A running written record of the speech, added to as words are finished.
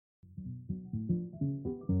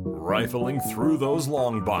rifling through those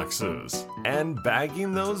long boxes, and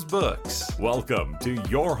bagging those books. Welcome to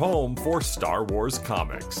your home for Star Wars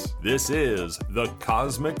comics. This is the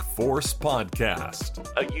Cosmic Force Podcast,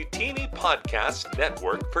 a Utini Podcast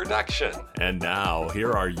Network production. And now,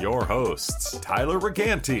 here are your hosts, Tyler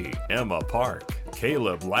Reganti, Emma Park,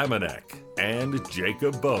 Caleb Lamanek, and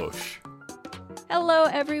Jacob Bosch. Hello,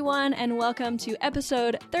 everyone, and welcome to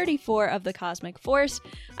episode 34 of The Cosmic Force.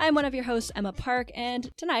 I'm one of your hosts, Emma Park,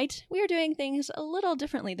 and tonight we are doing things a little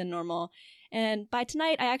differently than normal. And by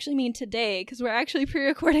tonight, I actually mean today, because we're actually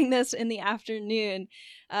pre-recording this in the afternoon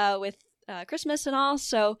with Christmas and all.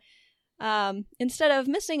 So instead of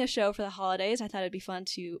missing a show for the holidays, I thought it'd be fun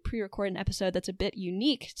to pre-record an episode that's a bit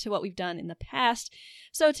unique to what we've done in the past.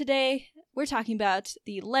 So today, we're talking about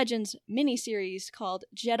the Legends miniseries called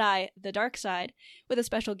Jedi: The Dark Side with a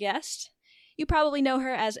special guest. You probably know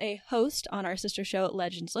her as a host on our sister show,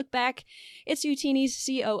 Legends Look Back. It's Utini's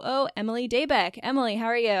COO, Emily Daybeck. Emily, how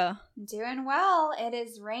are you? Doing well. It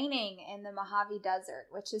is raining in the Mojave Desert,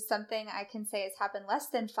 which is something I can say has happened less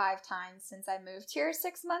than 5 times since I moved here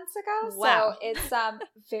 6 months ago. Wow. So it's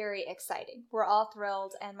very exciting. We're all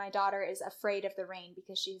thrilled, and my daughter is afraid of the rain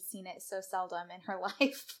because she's seen it so seldom in her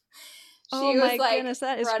life. Oh my goodness,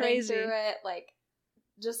 that is running crazy. Through it,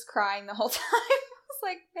 just crying the whole time. I was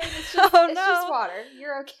like, hey, it's just water.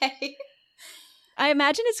 You're okay. I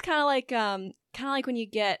imagine it's kind of like when you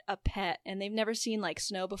get a pet and they've never seen like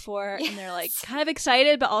snow before, yes. And they're like kind of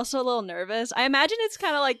excited but also a little nervous. I imagine it's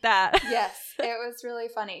kind of like that. Yes, it was really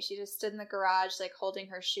funny. She just stood in the garage like holding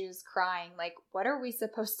her shoes, crying like, what are we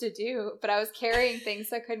supposed to do? But I was carrying things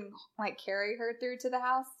so I couldn't like carry her through to the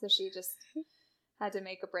house, so she just had to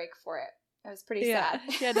make a break for it. It was pretty sad.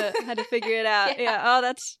 She had to figure it out. Yeah. Oh,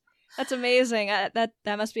 that's amazing. That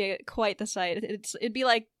must be quite the sight. It'd be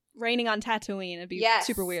like raining on Tatooine. It'd be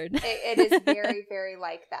super weird. It is very, very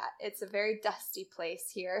like that. It's a very dusty place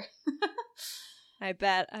here. I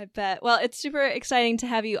bet. Well, it's super exciting to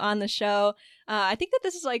have you on the show. I think that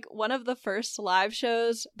this is like one of the first live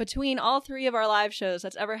shows between all 3 of our live shows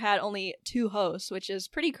that's ever had only 2 hosts, which is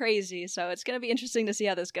pretty crazy. So it's going to be interesting to see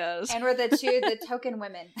how this goes. And we're the token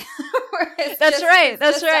women. That's right.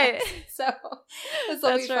 Us. So this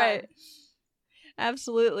will be fun. Right.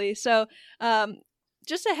 Absolutely. So,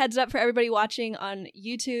 just a heads up for everybody watching on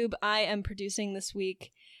YouTube, I am producing this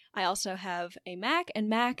week. I also have a Mac, and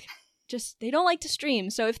Mac they don't like to stream.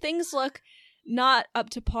 So if things look not up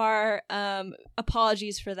to par,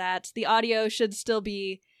 apologies for that. The audio should still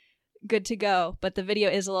be good to go, but the video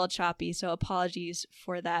is a little choppy, so apologies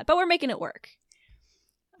for that. But we're making it work.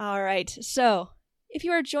 All right. So if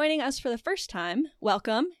you are joining us for the first time,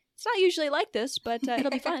 welcome. It's not usually like this, but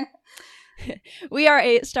it'll be fun. We are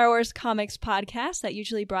a Star Wars comics podcast that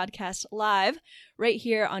usually broadcasts live right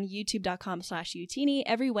here on youtube.com/Utini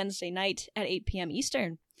every Wednesday night at 8 p.m.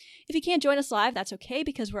 Eastern. If you can't join us live, that's okay,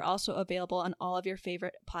 because we're also available on all of your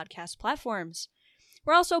favorite podcast platforms.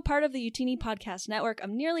 We're also part of the Utini Podcast Network of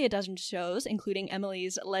nearly a dozen shows, including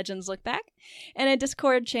Emily's Legends Look Back, and a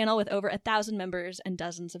Discord channel with over 1,000 members and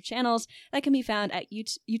dozens of channels that can be found at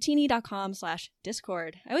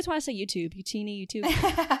utini.com/Discord. I always want to say YouTube. Utini, YouTube.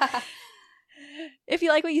 If you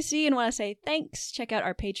like what you see and want to say thanks, check out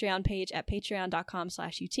our Patreon page at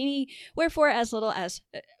patreon.com/Utini, where for as little as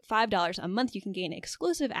 $5 a month, you can gain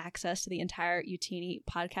exclusive access to the entire Utini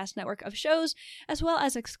podcast network of shows, as well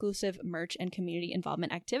as exclusive merch and community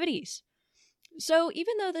involvement activities. So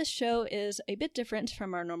even though this show is a bit different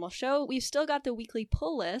from our normal show, we've still got the weekly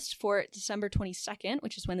pull list for December 22nd,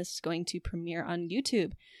 which is when this is going to premiere on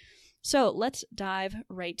YouTube. So let's dive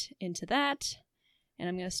right into that. And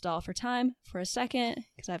I'm going to stall for time for a second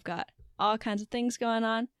because I've got all kinds of things going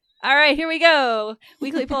on. All right, here we go.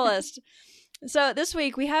 Weekly pull list. So this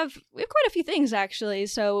week we have quite a few things, actually.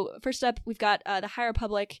 So first up, we've got The High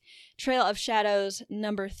Republic Trail of Shadows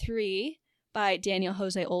 #3 by Daniel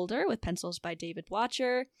Jose Older with pencils by David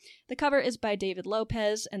Watcher. The cover is by David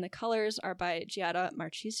Lopez, and the colors are by Giada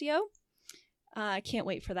Marchisio. I can't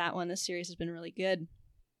wait for that one. This series has been really good.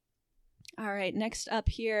 All right, next up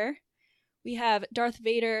here, we have Darth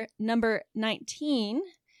Vader #19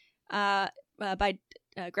 by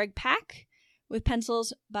Greg Pak with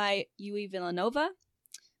pencils by Yui Villanova,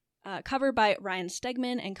 cover by Ryan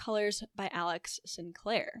Stegman, and colors by Alex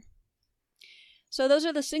Sinclair. So those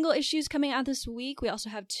are the single issues coming out this week. We also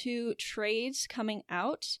have 2 trades coming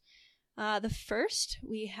out. The first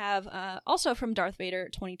we have also from Darth Vader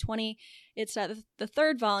 2020. It's the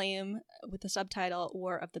 3rd volume with the subtitle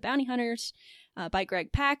War of the Bounty Hunters by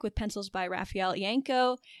Greg Pak with pencils by Raphael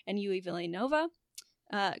Yanko and Yui Villanova.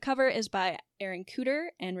 Cover is by Aaron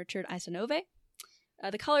Cooter and Richard Isanove.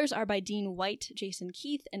 The colors are by Dean White, Jason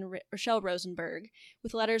Keith, and Rochelle Rosenberg,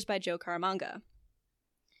 with letters by Joe Caramanga.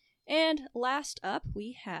 And last up,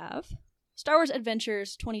 we have Star Wars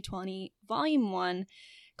Adventures 2020, Volume 1,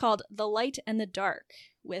 called The Light and the Dark,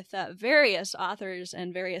 with various authors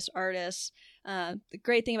and various artists. The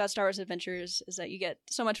great thing about Star Wars Adventures is that you get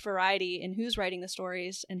so much variety in who's writing the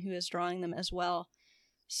stories and who is drawing them as well.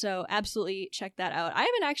 So absolutely check that out. I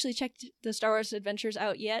haven't actually checked the Star Wars Adventures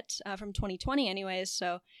out yet, from 2020 anyways,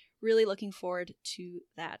 so really looking forward to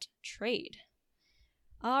that trade.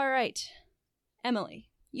 All right, Emily.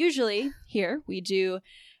 Usually here we do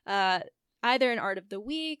either an art of the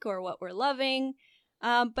week or what we're loving,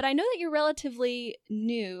 but I know that you're relatively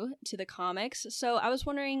new to the comics, so I was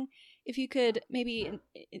wondering if you could maybe,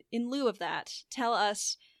 in lieu of that, tell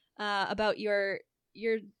us about your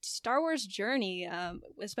Star Wars journey,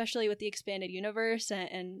 especially with the expanded universe,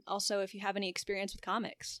 and also if you have any experience with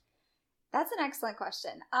comics. That's an excellent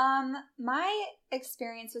question. My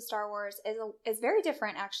experience with Star Wars is very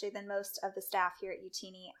different, actually, than most of the staff here at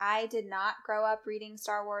UTini. I did not grow up reading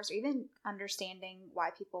Star Wars or even understanding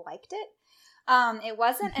why people liked it. It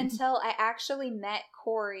wasn't until I actually met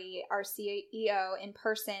Corey, our CEO, in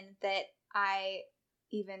person that I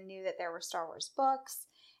even knew that there were Star Wars books.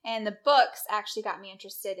 And the books actually got me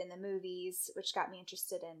interested in the movies, which got me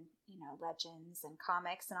interested in, legends and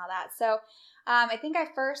comics and all that. So I think I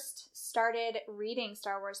first started reading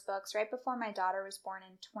Star Wars books right before my daughter was born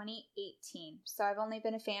in 2018. So I've only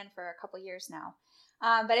been a fan for a couple years now.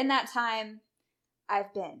 But in that time,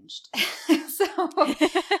 I've binged. So we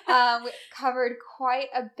covered quite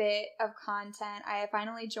a bit of content. I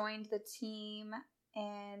finally joined the team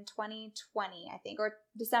in 2020, I think, or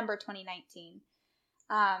December 2019.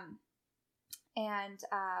 And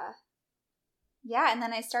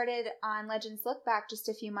then I started on Legends Look Back just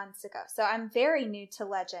a few months ago. So I'm very new to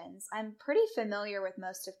Legends. I'm pretty familiar with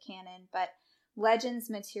most of canon, but Legends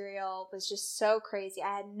material was just so crazy.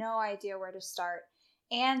 I had no idea where to start.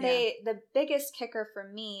 And the biggest kicker for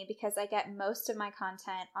me, because I get most of my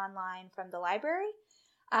content online from the library,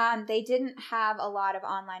 they didn't have a lot of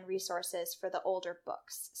online resources for the older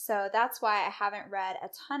books. So that's why I haven't read a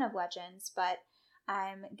ton of Legends, but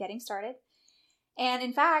I'm getting started. And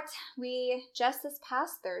in fact, we just this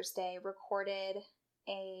past Thursday recorded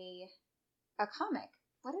a comic.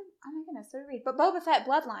 Oh my goodness, what did we read? But Boba Fett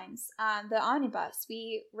Bloodlines, the omnibus.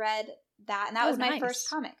 We read that, and that was my first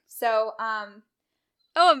comic. So,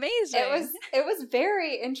 amazing! It was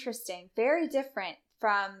very interesting, very different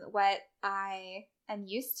from what I am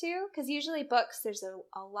used to. Because usually books, there's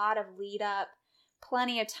a lot of lead up,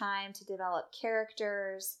 plenty of time to develop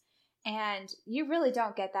characters. And you really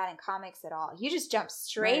don't get that in comics at all. You just jump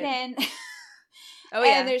straight in.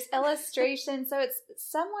 And there's illustration. So it's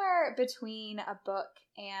somewhere between a book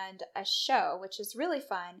and a show, which is really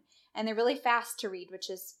fun. And they're really fast to read, which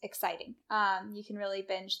is exciting. You can really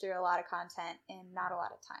binge through a lot of content in not a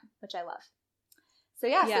lot of time, which I love. So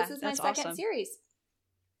this is my second series.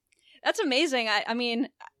 That's amazing. I mean,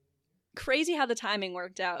 crazy how the timing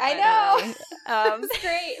worked out. I know. It was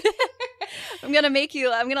great. I'm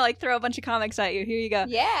gonna throw a bunch of comics at you. Here you go.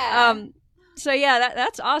 Yeah.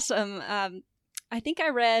 That's awesome. I think I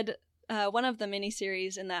read one of the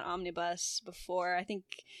miniseries in that omnibus before. I think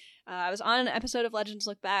I was on an episode of Legends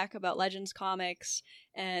Look Back about Legends comics,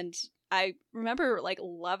 and I remember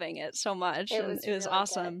loving it so much. It was really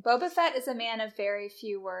awesome. Good. Boba Fett is a man of very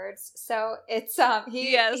few words, so it's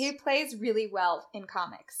he plays really well in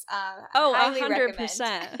comics.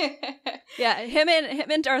 100%. Yeah, him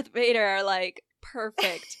and Darth Vader are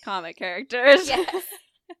perfect comic characters. Yes.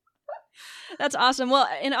 That's awesome. Well,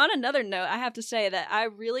 and on another note, I have to say that I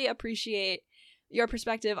really appreciate your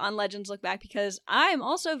perspective on Legends Look Back, because I'm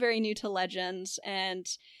also very new to Legends, and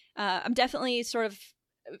I'm definitely sort of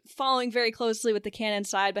following very closely with the canon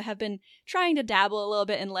side, but have been trying to dabble a little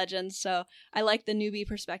bit in Legends. So I like the newbie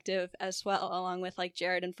perspective as well, along with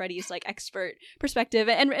Jared and Freddie's expert perspective,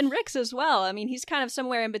 and Rick's as well. I mean, he's kind of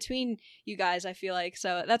somewhere in between you guys, I feel like.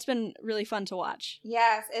 So that's been really fun to watch.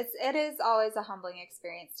 Yes, it is always a humbling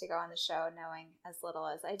experience to go on the show knowing as little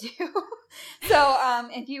as I do. So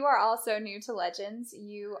if you are also new to Legends,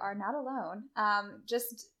 you are not alone.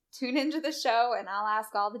 Just tune into the show and I'll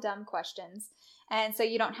ask all the dumb questions. And so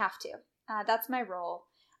you don't have to. That's my role.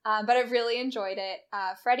 But I've really enjoyed it.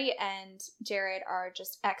 Freddie and Jared are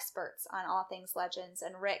just experts on all things Legends,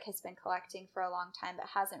 and Rick has been collecting for a long time but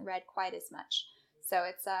hasn't read quite as much. So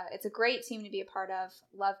it's a great team to be a part of.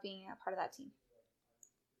 Love being a part of that team.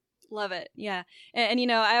 Love it. Yeah.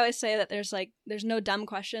 And I always say that there's no dumb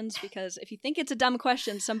questions, because if you think it's a dumb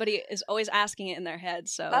question, somebody is always asking it in their head.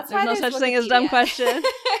 So there's no such thing as dumb question.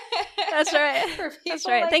 That's right. For people That's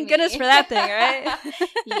right. like Thank me. goodness for that thing, right?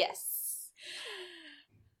 Yes.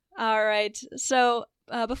 All right. So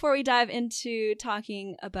before we dive into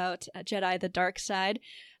talking about Jedi the Dark Side,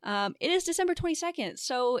 it is December 22nd.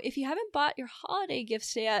 So if you haven't bought your holiday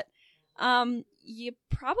gifts yet, you're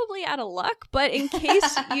probably out of luck. But in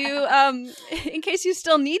case you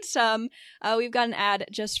still need some, we've got an ad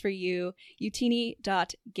just for you.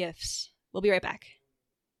 utini.gifts. We'll be right back.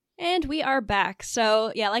 And we are back.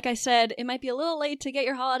 So yeah, like I said, it might be a little late to get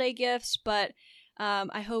your holiday gifts, but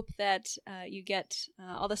I hope that you get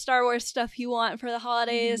all the Star Wars stuff you want for the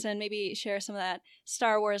holidays, and maybe share some of that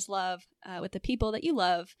Star Wars love with the people that you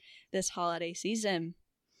love this holiday season.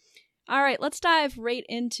 All right, let's dive right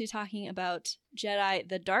into talking about Jedi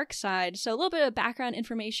the Dark Side. So a little bit of background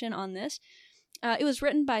information on this. It was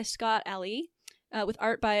written by Scott Ali, with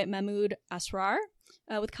art by Mahmoud Asrar,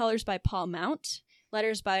 with colors by Paul Mount,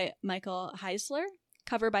 letters by Michael Heisler,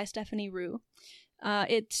 cover by Stephanie Rue.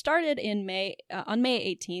 It started on May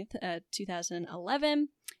 18th, 2011,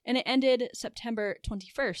 and it ended September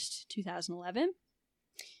 21st, 2011.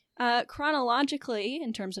 Chronologically,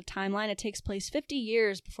 in terms of timeline, it takes place 50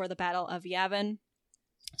 years before the Battle of Yavin.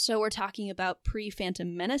 So we're talking about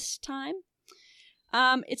pre-Phantom Menace time.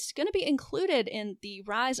 It's going to be included in the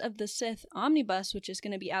Rise of the Sith omnibus, which is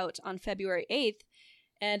going to be out on February 8th.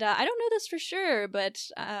 And I don't know this for sure, but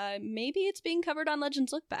maybe it's being covered on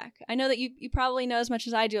Legends Look Back. I know that you probably know as much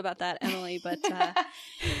as I do about that, Emily, but...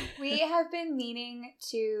 We have been meaning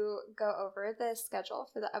to go over the schedule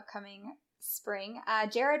for the upcoming spring.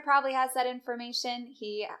 Jared probably has that information.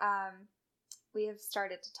 We have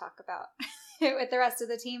started to talk about it with the rest of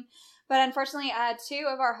the team. But unfortunately, two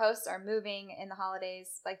of our hosts are moving in the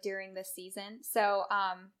holidays, like during this season. So...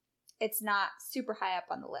 it's not super high up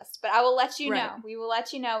on the list, but I will let you know. We will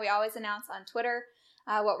let you know. We always announce on Twitter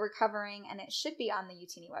what we're covering, and it should be on the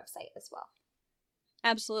Utini website as well.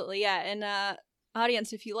 Absolutely, yeah. And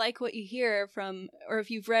audience, if you like what you hear from, or if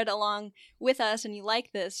you've read along with us and you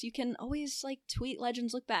like this, you can always tweet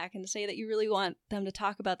Legends Look Back and say that you really want them to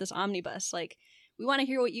talk about this omnibus. We want to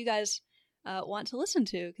hear what you guys want to listen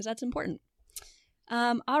to, because that's important.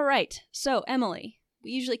 All right, so Emily. We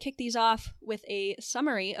usually kick these off with a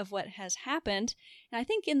summary of what has happened, and I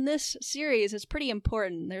think in this series it's pretty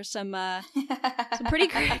important. There's some pretty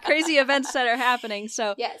crazy events that are happening.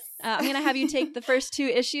 So yes, I'm gonna have you take the first two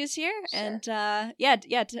issues here, sure. And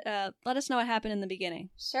let us know what happened in the beginning.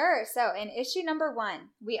 Sure. So in issue number 1,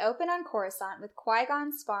 we open on Coruscant with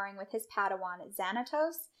Qui-Gon sparring with his Padawan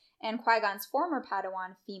Xanatos and Qui-Gon's former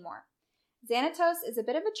Padawan Femor. Xanatos is a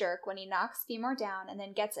bit of a jerk when he knocks Femor down and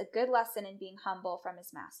then gets a good lesson in being humble from his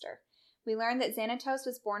master. We learn that Xanatos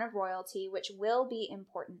was born of royalty, which will be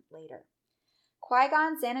important later.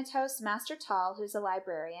 Qui-Gon, Xanatos, Master Tal, who's a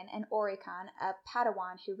librarian, and Oricon, a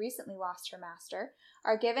Padawan who recently lost her master,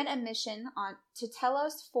 are given a mission to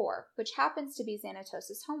Telos 4, which happens to be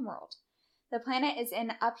Xanatos' homeworld. The planet is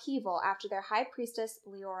in upheaval after their high priestess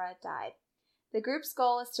Leora died. The group's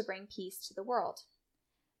goal is to bring peace to the world.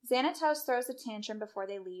 Xanatos throws a tantrum before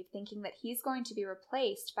they leave, thinking that he's going to be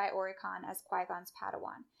replaced by Oricon as Qui-Gon's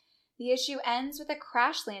Padawan. The issue ends with a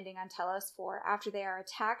crash landing on Telos 4 after they are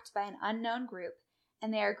attacked by an unknown group,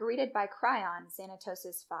 and they are greeted by Cryon,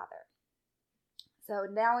 Xanatos' father. So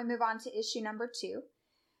now we move on to issue number 2,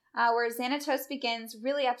 where Xanatos begins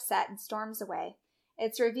really upset and storms away.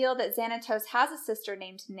 It's revealed that Xanatos has a sister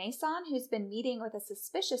named Nason, who's been meeting with a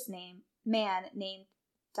suspicious man named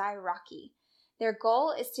Dairaki. Their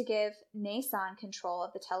goal is to give Nason control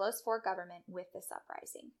of the Telos 4 government with this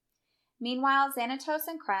uprising. Meanwhile, Xanatos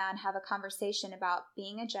and Cryon have a conversation about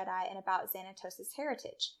being a Jedi and about Xanatos'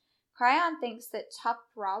 heritage. Cryon thinks that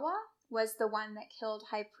Toprawa was the one that killed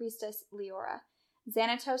High Priestess Leora.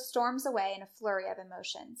 Xanatos storms away in a flurry of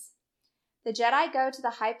emotions. The Jedi go to the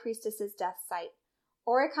High Priestess's death site.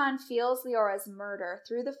 Oricon feels Leora's murder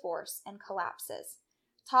through the Force and collapses.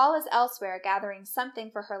 Tal is elsewhere gathering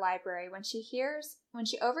something for her library when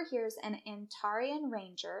she overhears an Antarian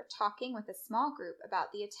ranger talking with a small group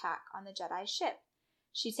about the attack on the Jedi ship.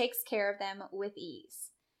 She takes care of them with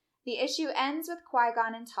ease. The issue ends with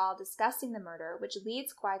Qui-Gon and Tal discussing the murder, which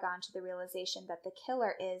leads Qui-Gon to the realization that the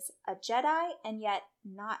killer is a Jedi and yet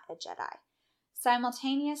not a Jedi.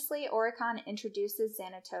 Simultaneously, Oricon introduces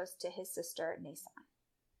Xanatos to his sister Nason.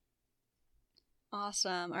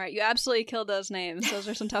 Awesome. All right, you absolutely killed those names. Those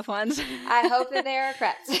are some tough ones. I hope that they are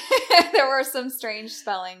correct. There were some strange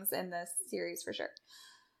spellings in this series for sure.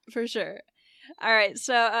 For sure. All right,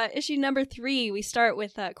 so issue number 3, we start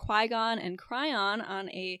with Qui-Gon and Cryon on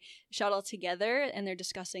a shuttle together, and they're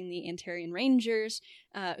discussing the Antarian Rangers,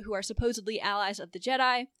 who are supposedly allies of the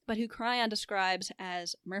Jedi, but who Cryon describes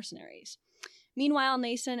as mercenaries. Meanwhile,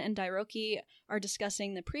 Nason and Dairoki are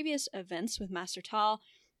discussing the previous events with Master Tal,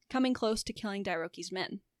 coming close to killing Dairoki's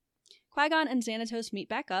men. Qui-Gon and Xanatos meet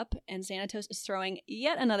back up, and Xanatos is throwing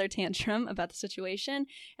yet another tantrum about the situation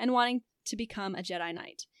and wanting to become a Jedi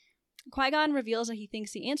Knight. Qui-Gon reveals that he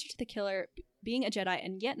thinks the answer to the killer being a Jedi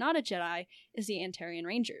and yet not a Jedi is the Antarian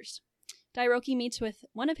Rangers. Dairoki meets with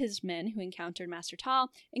one of his men who encountered Master Tal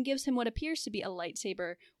and gives him what appears to be a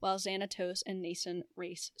lightsaber, while Xanatos and Nason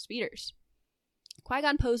race speeders.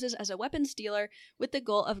 Qui-Gon poses as a weapons dealer with the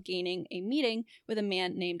goal of gaining a meeting with a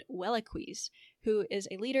man named Welliquez, who is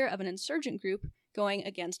a leader of an insurgent group going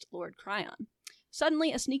against Lord Cryon.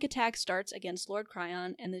 Suddenly, a sneak attack starts against Lord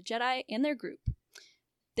Cryon and the Jedi and their group.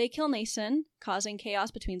 They kill Nason, causing chaos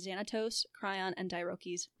between Xanatos, Cryon, and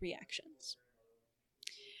Dairoki's reactions.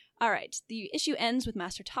 Alright, the issue ends with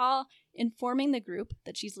Master Tal informing the group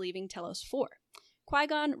that she's leaving Telos 4.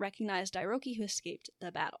 Qui-Gon recognized Dairoki, who escaped the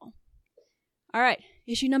battle. Alright,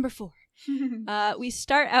 issue number 4. We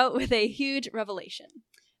start out with a huge revelation.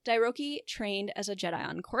 Dairoki trained as a Jedi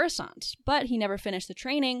on Coruscant, but he never finished the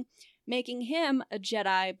training, making him a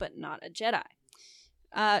Jedi but not a Jedi.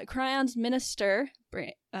 Cryon's minister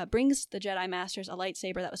brings the Jedi Masters a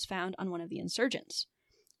lightsaber that was found on one of the insurgents.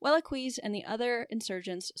 Welliquez and the other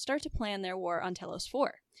insurgents start to plan their war on Telos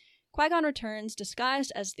 4. Qui-Gon returns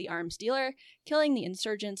disguised as the arms dealer, killing the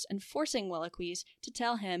insurgents and forcing Welliquez to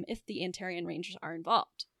tell him if the Antarian Rangers are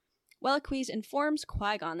involved. Welliquez informs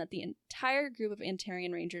Qui-Gon that the entire group of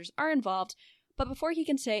Antarian Rangers are involved, but before he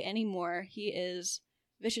can say any more, he is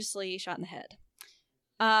viciously shot in the head.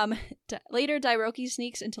 Later, Dairoki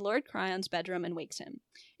sneaks into Lord Cryon's bedroom and wakes him.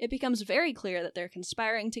 It becomes very clear that they're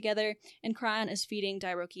conspiring together, and Cryon is feeding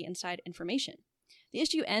Dairoki inside information. The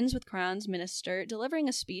issue ends with Cryon's minister delivering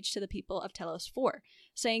a speech to the people of Telos 4,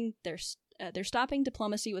 saying they're stopping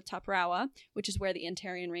diplomacy with Toprawa, which is where the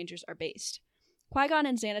Antarian Rangers are based. Qui-Gon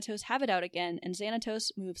and Xanatos have it out again, and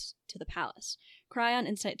Xanatos moves to the palace. Cryon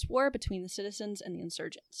incites war between the citizens and the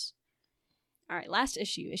insurgents. All right, last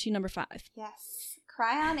issue number 5. Yes.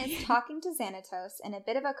 Cryon is talking to Xanatos in a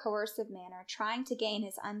bit of a coercive manner, trying to gain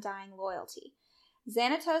his undying loyalty.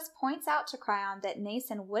 Xanatos points out to Cryon that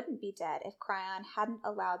Nason wouldn't be dead if Cryon hadn't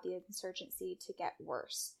allowed the insurgency to get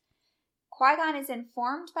worse. Qui-Gon is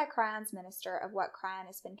informed by Cryon's minister of what Cryon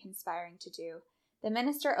has been conspiring to do. The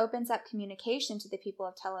minister opens up communication to the people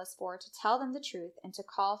of Telos 4 to tell them the truth and to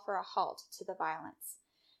call for a halt to the violence.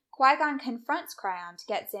 Qui-Gon confronts Cryon to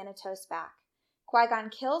get Xanatos back. Qui-Gon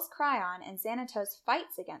kills Cryon, and Xanatos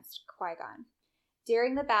fights against Qui-Gon.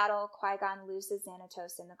 During the battle, Qui-Gon loses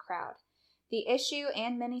Xanatos in the crowd. The issue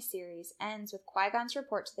and miniseries ends with Qui-Gon's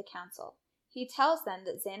report to the council. He tells them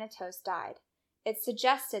that Xanatos died. It's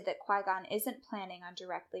suggested that Qui-Gon isn't planning on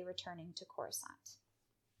directly returning to Coruscant.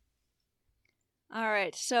 All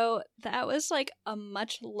right, so that was like a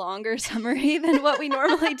much longer summary than what we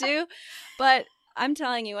normally do, but I'm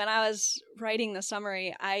telling you, when I was writing the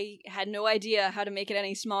summary, I had no idea how to make it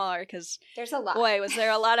any smaller because there's a lot. Boy, was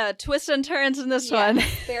there a lot of twists and turns in this one.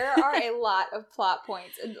 There are a lot of plot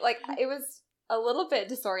points. And it was a little bit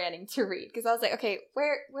disorienting to read because I was like, okay,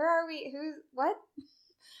 where are we? Who? What?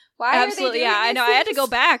 Why Absolutely, are they doing I know. Things? I had to go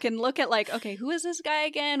back and look at okay, who is this guy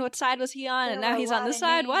again? What side was he on? There and now he's on this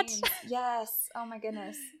side. What? Yes. Oh my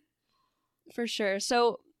goodness. For sure.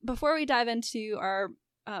 So before we dive into our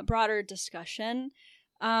broader discussion,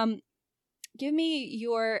 give me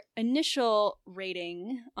your initial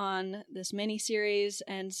rating on this miniseries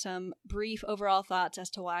and some brief overall thoughts as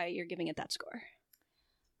to why you're giving it that score.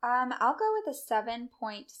 I'll go with a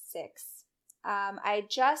 7.6. I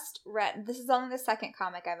just read, this is only the second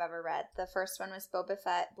comic I've ever read. The first one was Boba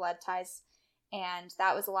Fett, Blood Ties, and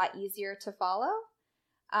that was a lot easier to follow.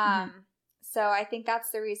 So I think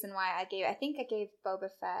that's the reason why I gave Boba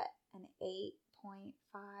Fett an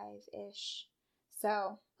 8.5-ish.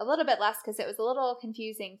 So a little bit less because it was a little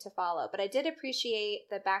confusing to follow. But I did appreciate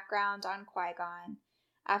the background on Qui-Gon.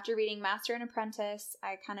 After reading Master and Apprentice,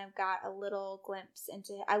 I kind of got a little glimpse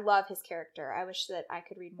into... I love his character. I wish that I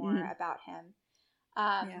could read more about him.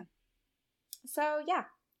 So yeah,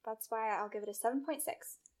 that's why I'll give it a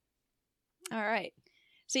 7.6. All right.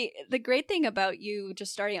 See, the great thing about you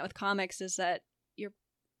just starting out with comics is that you're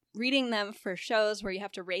reading them for shows where you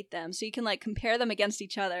have to rate them, so you can compare them against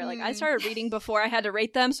each other. I started reading before I had to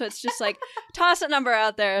rate them, so it's just toss a number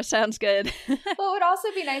out there. Sounds good. Well, it would also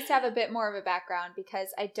be nice to have a bit more of a background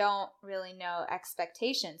because I don't really know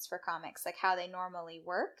expectations for comics, how they normally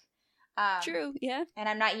work. True, yeah. And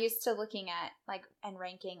I'm not used to looking at like and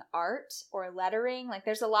ranking art or lettering. Like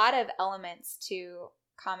there's a lot of elements to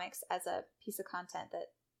comics as a piece of content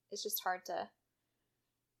that is just hard to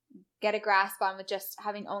get a grasp on with just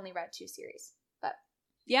having only read 2 series. But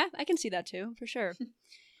yeah, I can see that too, for sure.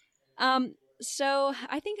 So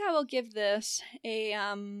I think I will give this a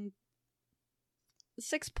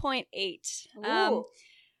 6.8. ooh,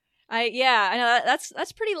 I know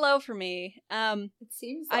that's pretty low for me. it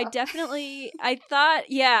seems so. I thought,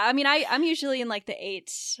 yeah, I mean, I'm usually in like the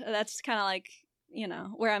 8s. That's kind of like,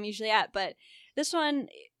 where I'm usually at. But this one,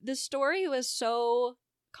 the story was so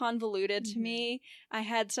convoluted to me. I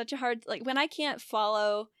had such a hard, like, when I can't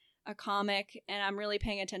follow a comic and I'm really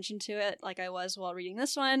paying attention to it, like I was while reading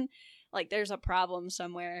this one, like there's a problem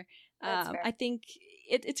somewhere. I think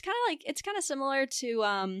it's kind of similar to,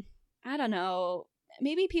 I don't know,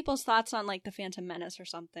 maybe people's thoughts on like the Phantom Menace or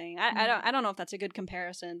something. I don't know if that's a good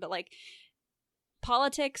comparison, but like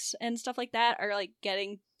politics and stuff like that are like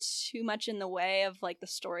getting too much in the way of like the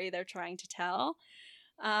story they're trying to tell.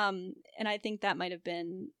 And I think that might have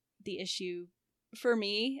been the issue for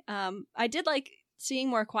me. I did like seeing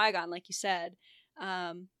more Qui-Gon, like you said.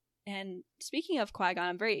 And speaking of Qui-Gon,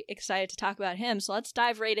 I'm very excited to talk about him. So let's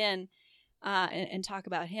dive right in and talk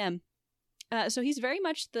about him. So he's very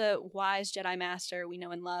much the wise Jedi Master we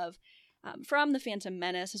know and love from The Phantom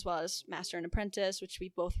Menace, as well as Master and Apprentice, which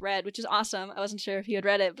we both read, which is awesome. I wasn't sure if you had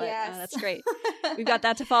read it, but yes. That's great. We've got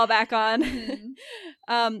that to fall back on.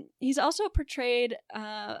 He's also portrayed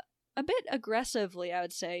a bit aggressively, I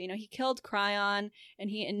would say. He killed Qui-Gon, and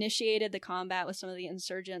he initiated the combat with some of the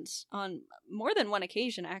insurgents on more than one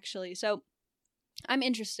occasion, actually. So I'm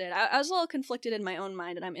interested. I was a little conflicted in my own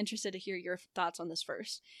mind, and I'm interested to hear your thoughts on this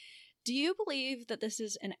first. Do you believe that this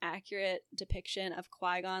is an accurate depiction of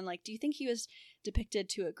Qui-Gon? Like, do you think he was depicted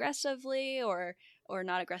too aggressively or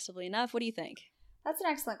not aggressively enough? What do you think? That's an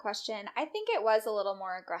excellent question. I think it was a little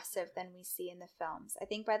more aggressive than we see in the films. I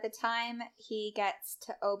think by the time he gets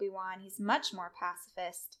to Obi-Wan, he's much more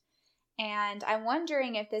pacifist. And I'm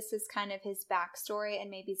wondering if this is kind of his backstory and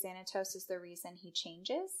maybe Xanatos is the reason he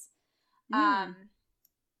changes.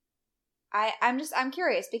 I'm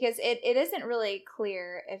curious because it isn't really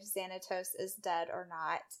clear if Xanatos is dead or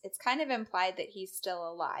not. It's kind of implied that he's still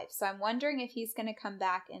alive. So I'm wondering if he's going to come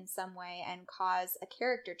back in some way and cause a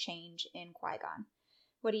character change in Qui-Gon.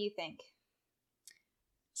 What do you think?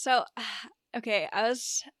 So, okay, I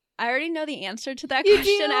already know the answer to that You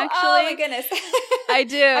question, do? actually. Oh my goodness. I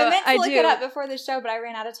do. I meant to look it up before the show, but I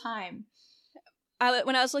ran out of time.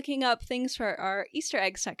 When I was looking up things for our Easter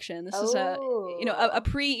egg section, this is a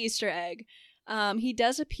pre-Easter egg. He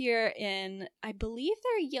does appear in, I believe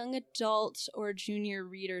they're young adult or junior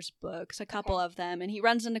readers books, a couple of them, and he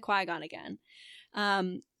runs into Qui-Gon again.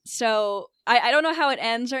 So I don't know how it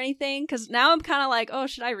ends or anything, because now I'm kind of like, oh,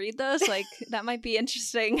 should I read this? Like, that might be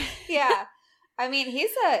interesting. Yeah. I mean,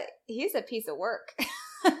 he's a piece of work.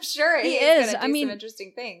 I'm sure he is. Gonna do some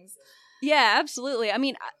interesting things. Yeah, absolutely. I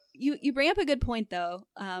mean, you bring up a good point, though.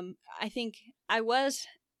 I think I was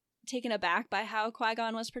taken aback by how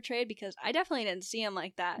Qui-Gon was portrayed, because I definitely didn't see him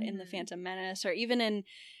like that in The Phantom Menace or even in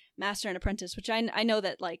Master and Apprentice, which I know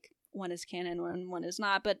that like one is canon, one is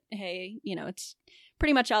not, but hey, it's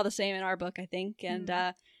pretty much all the same in our book, I think. And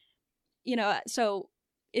so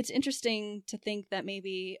it's interesting to think that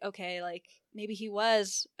maybe he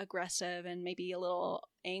was aggressive and maybe a little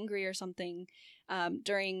angry or something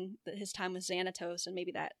during his time with Xanatos, and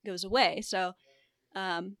maybe that goes away. So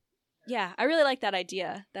yeah, I really like that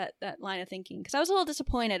idea, that line of thinking, because I was a little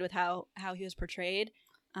disappointed with how he was portrayed.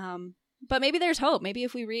 But maybe there's hope. Maybe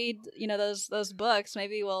if we read, those books,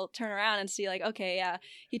 maybe we'll turn around and see like, okay, yeah,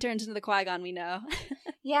 he turns into the Qui-Gon we know.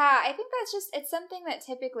 Yeah, I think it's something that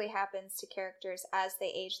typically happens to characters as they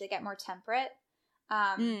age. They get more temperate.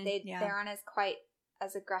 They aren't quite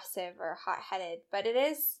as aggressive or hot-headed, but it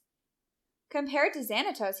is, compared to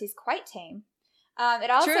Xanatos, he's quite tame.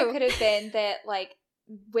 It also could have been that, like,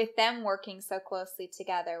 with them working so closely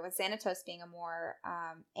together, with Xanatos being a more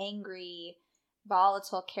angry,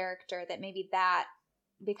 volatile character, that maybe that,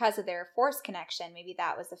 because of their Force connection, maybe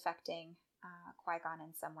that was affecting Qui-Gon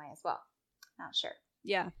in some way as well. Not sure.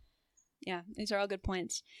 Yeah, these are all good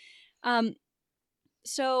points.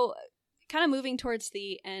 So kind of moving towards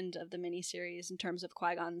the end of the miniseries in terms of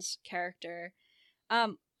Qui-Gon's character,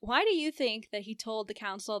 why do you think that he told the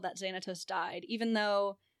council that Xanatos died, even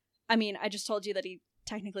though, I mean, I just told you that he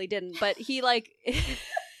technically didn't, but he like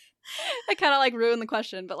I kind of like ruined the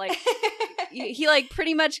question, but like he like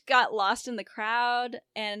pretty much got lost in the crowd,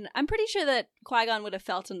 and I'm pretty sure that Qui-Gon would have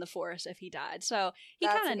felt in the Force if he died, so he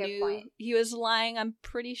kind of knew he was lying. I'm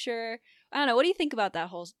pretty sure. I don't know, what do you think about that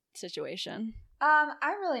whole situation?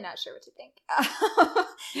 I'm really not sure what to think.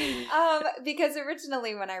 Because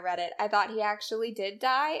originally when I read it, I thought he actually did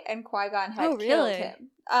die and Qui-Gon had killed him.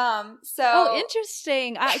 Oh,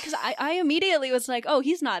 interesting. Because I immediately was like, oh,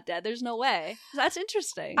 he's not dead. There's no way. That's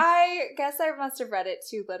interesting. I guess I must have read it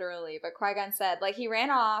too literally, but Qui-Gon said, like, he ran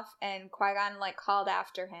off and Qui-Gon, like, called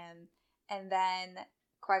after him, and then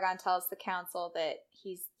Qui-Gon tells the council that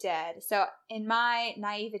he's dead. So in my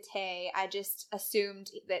naivete, I just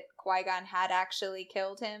assumed that Qui-Gon had actually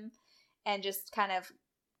killed him and just kind of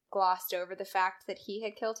glossed over the fact that he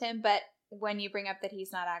had killed him. But when you bring up that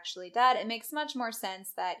he's not actually dead, it makes much more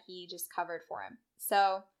sense that he just covered for him.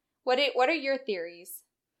 So what are your theories?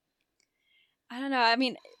 I don't know. I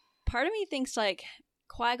mean, part of me thinks like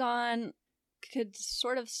Qui-Gon could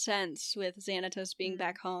sort of sense with Xanatos being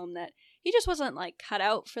back home that he just wasn't like cut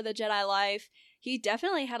out for the Jedi life. He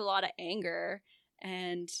definitely had a lot of anger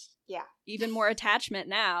and even more attachment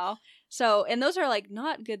now. So, and those are like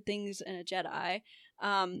not good things in a Jedi.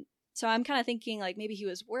 So I'm kind of thinking like maybe he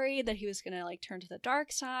was worried that he was going to like turn to the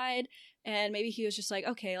dark side, and maybe he was just like,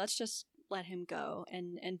 okay, let's just let him go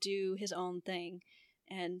and do his own thing.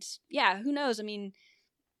 And yeah, who knows? I mean,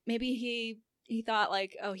 maybe he thought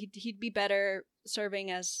like, oh, he'd be better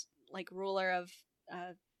serving as like ruler of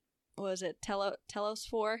what was it, Telos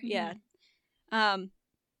 4? Mm-hmm. Yeah.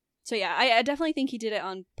 So yeah, I definitely think he did it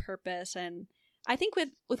on purpose. And I think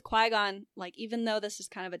with Qui-Gon, like, even though this is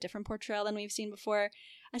kind of a different portrayal than we've seen before,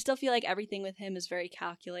 I still feel like everything with him is very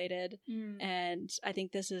calculated. And I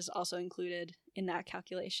think this is also included in that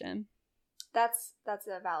calculation. That's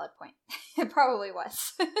a valid point. It probably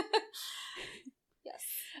was. Yes.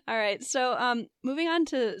 All right. So moving on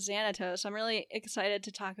to Xanatos, I'm really excited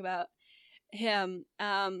to talk about him.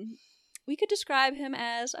 We could describe him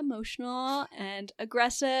as emotional and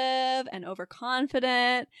aggressive and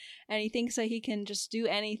overconfident, and he thinks that he can just do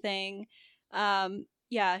anything.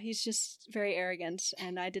 Yeah, he's just very arrogant,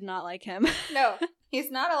 and I did not like him. No,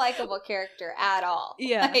 he's not a likable character at all.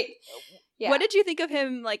 Yeah. What did you think of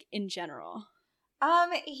him, like, in general?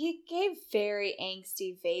 He gave very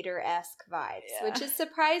angsty Vader-esque vibes, which is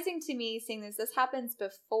surprising to me, seeing this happens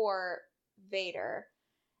before Vader,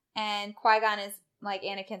 and Qui-Gon is like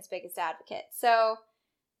Anakin's biggest advocate. So,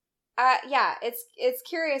 it's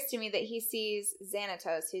curious to me that he sees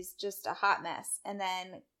Xanatos, who's just a hot mess, and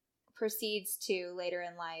then proceeds to later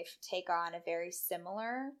in life take on a very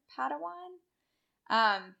similar Padawan.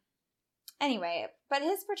 Anyway, but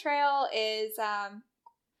his portrayal is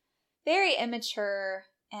very immature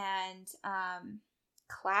and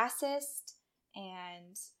classist,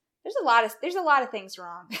 and there's a lot of things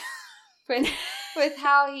wrong with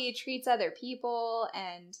how he treats other people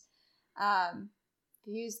and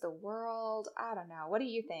views the world. I don't know. What do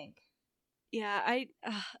you think? Yeah, I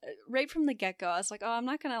right from the get-go, I was like, oh, I'm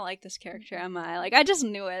not gonna like this character, am I? Like, I just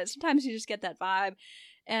knew it. Sometimes you just get that vibe.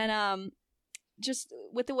 And just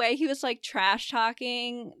with the way he was like trash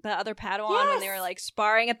talking the other Padawan when they were like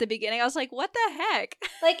sparring at the beginning, I was like, what the heck?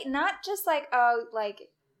 Like, not just like, oh, like,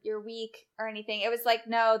 you're weak or anything. It was like,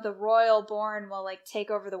 no, the royal born will like take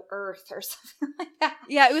over the earth or something like that.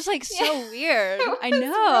 Yeah, it was like so weird. I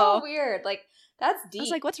know. So weird. Like, that's deep. I was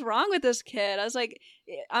like, what's wrong with this kid? I was like,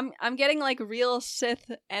 I'm getting like real Sith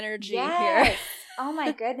energy here. Oh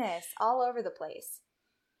my goodness. All over the place.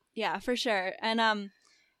 Yeah, for sure. And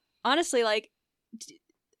honestly, like,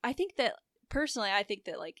 I think that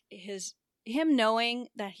like him knowing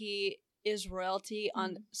that he is royalty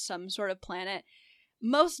on some sort of planet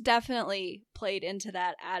most definitely played into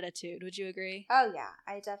that attitude. Would you agree? Oh yeah,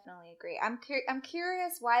 I definitely agree. I'm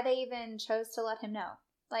curious why they even chose to let him know.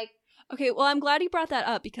 Like, okay, well, I'm glad you brought that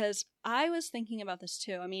up because I was thinking about this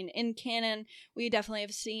too. I mean, in canon, we definitely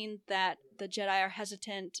have seen that the Jedi are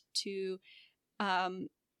hesitant to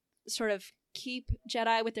sort of keep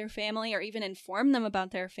Jedi with their family or even inform them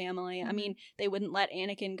about their family. I mean, they wouldn't let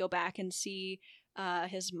Anakin go back and see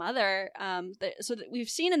his mother. So that we've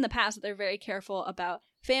seen in the past that they're very careful about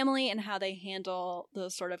family and how they handle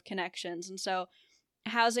those sort of connections. And so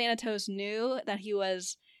how Xanatos knew that he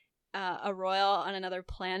was a royal on another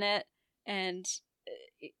planet and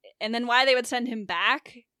then why they would send him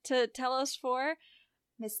back to Telos 4,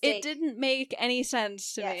 it didn't make any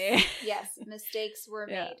sense to me. Yes, mistakes were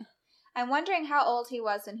made. I'm wondering how old he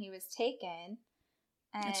was when he was taken.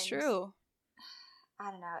 And that's true.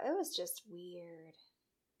 I don't know. It was just weird.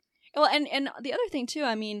 Well, and the other thing, too,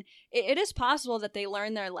 I mean, it is possible that they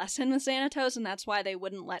learned their lesson with Xanatos, and that's why they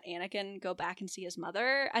wouldn't let Anakin go back and see his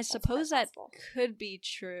mother. I suppose that could be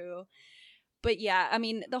true. But yeah, I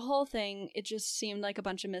mean, the whole thing, it just seemed like a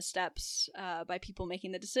bunch of missteps by people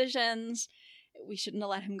making the decisions. we shouldn't have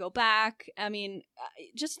let him go back. I mean,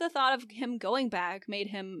 just the thought of him going back made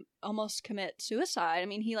him almost commit suicide. I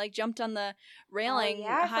mean, he like jumped on the railing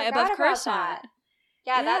high above Coruscant.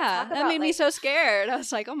 Yeah, that made me so scared. I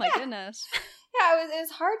was like, oh my goodness. Yeah, it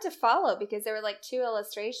was hard to follow because there were like 2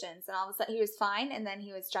 illustrations, and all of a sudden he was fine, and then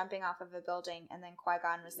he was jumping off of a building, and then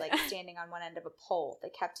Qui-Gon was like standing on one end of a pole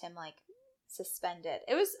that kept him like suspended.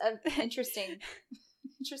 It was an interesting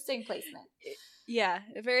placement. Yeah,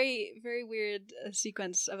 a very, very weird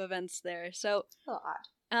sequence of events there. So, a little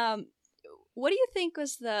odd. What do you think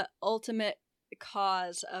was the ultimate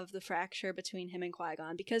cause of the fracture between him and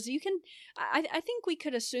Qui-Gon? Because I think we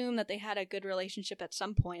could assume that they had a good relationship at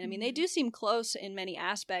some point. I mean, they do seem close in many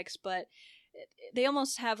aspects, but they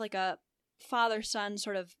almost have like a father-son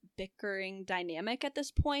sort of bickering dynamic at this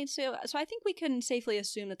point. So I think we can safely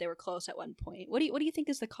assume that they were close at one point. What do you think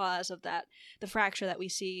is the cause of that, the fracture that we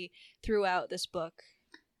see throughout this book?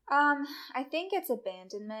 I think it's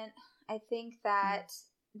abandonment. I think that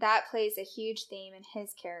plays a huge theme in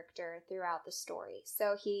his character throughout the story.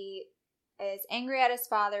 So he is angry at his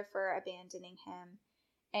father for abandoning him,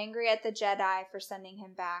 angry at the Jedi for sending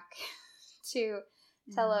him back to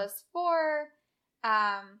Telos 4.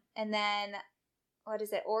 And then, what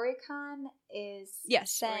is it? Oricon is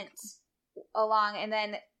sent along, and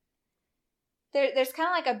then there's kind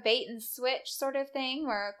of like a bait and switch sort of thing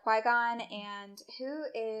where Qui-Gon and who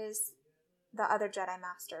is the other Jedi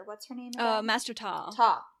Master? What's her name again? Master Tal.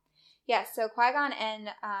 Yeah, so Qui-Gon and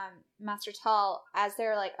Master Tal, as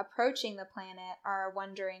they're like approaching the planet, are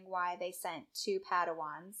wondering why they sent 2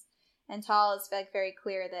 Padawans, and Tal is like very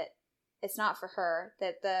clear that it's not for her,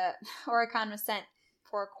 that the Oricon was sent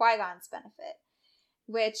for Qui-Gon's benefit,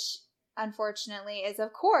 which unfortunately is,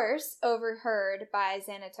 of course, overheard by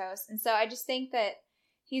Xanatos. And so I just think that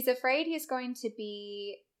he's afraid he's going to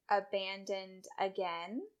be abandoned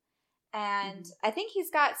again. And I think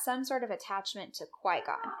he's got some sort of attachment to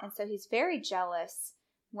Qui-Gon. And so he's very jealous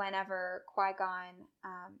whenever Qui-Gon,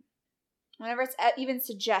 whenever it's even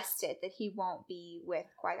suggested that he won't be with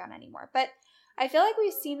Qui-Gon anymore. But I feel like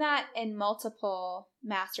we've seen that in multiple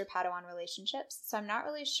Master-Padawan relationships, so I'm not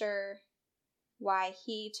really sure why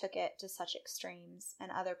he took it to such extremes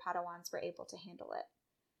and other Padawans were able to handle it.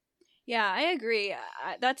 Yeah, I agree.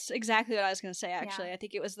 That's exactly what I was going to say, actually. Yeah. I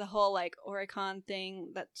think it was the whole, like, Oricon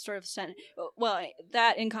thing that sort of sent... Well,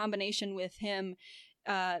 that in combination with him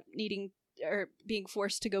needing or being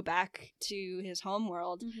forced to go back to his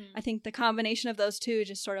homeworld, I think the combination of those two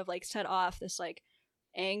just sort of, like, set off this, like,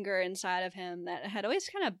 anger inside of him that had always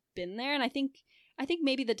kind of been there. And I think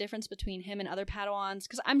maybe the difference between him and other Padawans,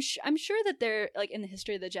 because I'm sure that they're like in the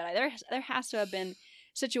history of the Jedi, there has to have been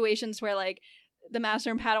situations where like the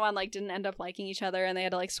Master and Padawan like didn't end up liking each other and they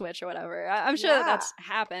had to like switch or whatever. I'm sure that's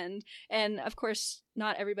happened, and of course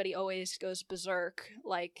not everybody always goes berserk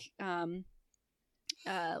like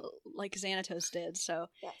Xanatos did. So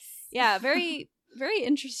yeah, very very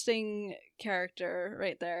interesting character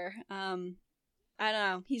right there. I don't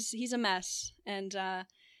know. He's a mess, and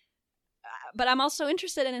but I'm also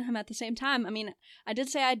interested in him at the same time. I mean, I did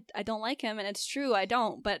say I don't like him, and it's true I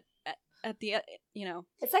don't. But at the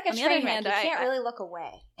it's like a train wreck. You can't really look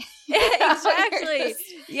away. Exactly.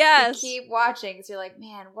 Yes. You keep watching because you're like,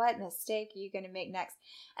 man, what mistake are you going to make next?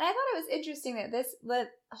 And I thought it was interesting that the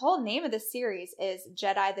whole name of the series is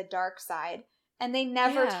Jedi: The Dark Side. And they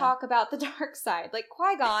never talk about the dark side. Like,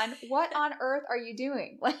 Qui-Gon, what on earth are you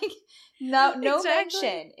doing? Like, no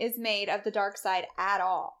mention is made of the dark side at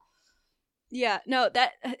all. Yeah, no,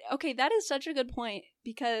 that is such a good point.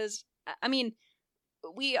 Because, I mean,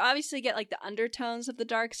 we obviously get, like, the undertones of the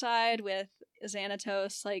dark side with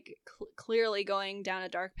Xanatos, like, clearly going down a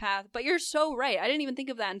dark path. But you're so right. I didn't even think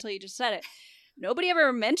of that until you just said it. Nobody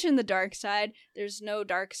ever mentioned the dark side. There's no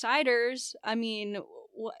dark siders. I mean,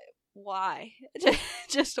 why?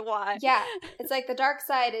 Just why? Yeah, it's like the dark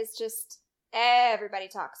side is just everybody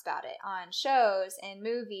talks about it on shows and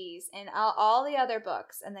movies and all the other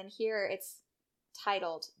books, and then here it's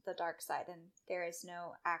titled The Dark Side, and there is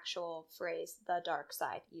no actual phrase the dark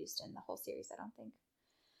side used in the whole series, I don't think.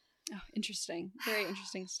 Oh, interesting. Very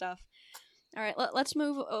interesting stuff. All right, let's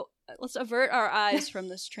move. Let's avert our eyes from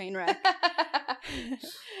this train wreck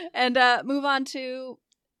and move on to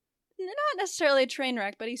not necessarily a train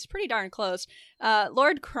wreck, but he's pretty darn close.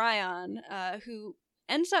 Lord Cryon, who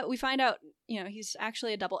ends up, we find out, he's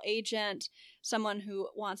actually a double agent, someone who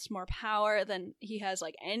wants more power than he has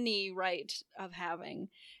like any right of having,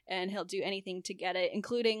 and he'll do anything to get it,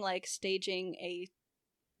 including like staging a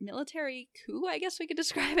military coup, I guess we could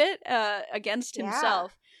describe it, against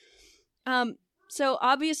himself. So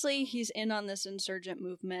obviously he's in on this insurgent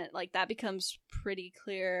movement. Like, that becomes pretty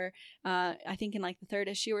clear, I think in like the 3rd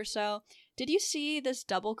issue or so. Did you see this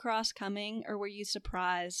double cross coming, or were you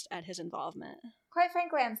surprised at his involvement? Quite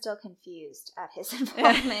frankly, I'm still confused at his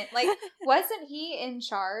involvement. Like, wasn't he in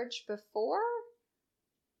charge before?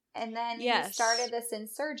 And then he started this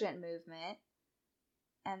insurgent movement,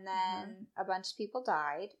 and then a bunch of people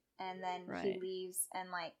died, and then he leaves,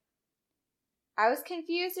 and like, I was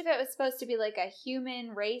confused if it was supposed to be like a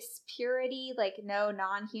human race purity, like no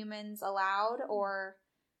non-humans allowed, or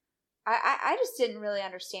I just didn't really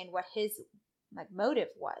understand what his like motive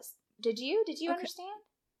was. Did you understand?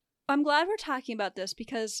 I'm glad we're talking about this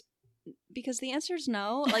because the answer is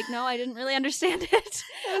no. Like, no, I didn't really understand it. It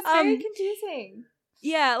was very confusing.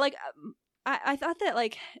 Yeah, like I thought that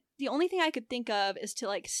like the only thing I could think of is to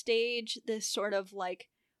like stage this sort of like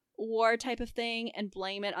war type of thing and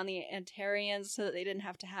blame it on the Antarians so that they didn't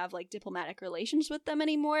have to have like diplomatic relations with them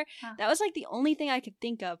anymore. That was like the only thing I could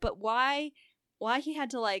think of. But why he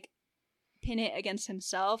had to like pin it against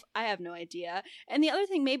himself, I have no idea. And the other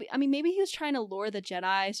thing, maybe he was trying to lure the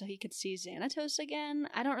Jedi so he could see Xanatos again.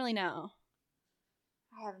 I don't really know.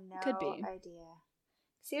 I have no Could be. idea.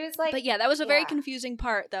 So he was like, but yeah, that was a very confusing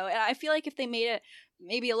part, though. And I feel like if they made it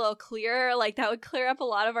maybe a little clearer, like that would clear up a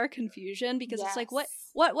lot of our confusion, because it's like,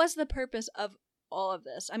 what was the purpose of all of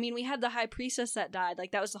this? I mean, we had the High Priestess that died.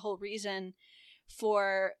 Like, that was the whole reason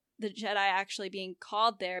for the Jedi actually being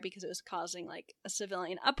called there, because it was causing like a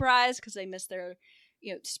civilian uprising because they missed their,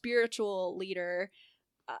 spiritual leader.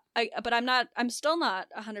 But I'm still not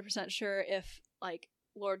 100% sure if like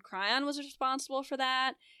Lord Qui-Gon was responsible for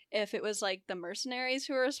that, if it was like the mercenaries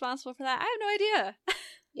who were responsible for that. I have no idea.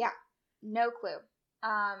 Yeah, no clue.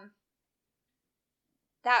 I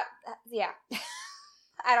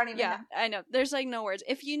don't even know. I know. There's like no words.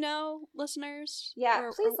 If you know, listeners,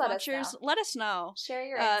 please let us know. Let us know. Share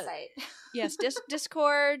your insight. Yes,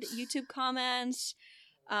 Discord, YouTube comments,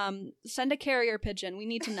 send a carrier pigeon. We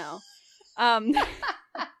need to know.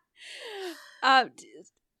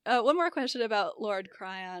 One more question about Lord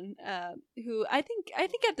Qui-Gon, who I think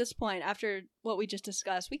at this point, after what we just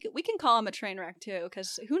discussed, we can call him a train wreck too,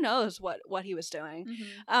 because who knows what he was doing.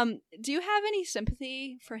 Mm-hmm. Do you have any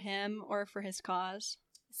sympathy for him or for his cause?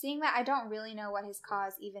 Seeing that I don't really know what his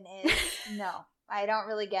cause even is, no, I don't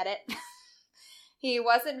really get it. He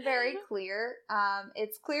wasn't very clear.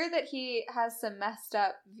 It's clear that he has some messed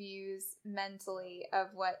up views mentally of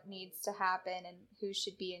what needs to happen and who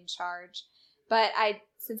should be in charge. But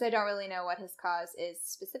since I don't really know what his cause is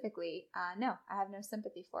specifically, no, I have no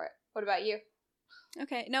sympathy for it. What about you?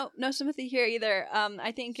 Okay, no sympathy here either.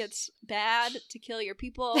 I think it's bad to kill your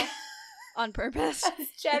people on purpose.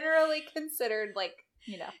 It's generally considered like,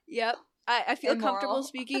 Yep. I feel immoral. Comfortable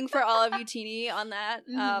speaking for all of you teeny on that.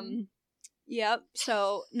 Mm-hmm. Yep.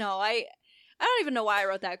 So no, I don't even know why I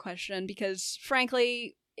wrote that question, because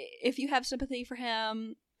frankly, if you have sympathy for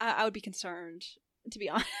him, I would be concerned, to be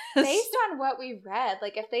honest. Based on what we read,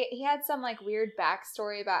 like if he had some like weird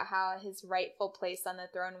backstory about how his rightful place on the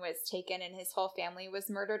throne was taken and his whole family was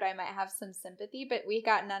murdered, I might have some sympathy, but we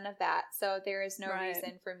got none of that. So there is no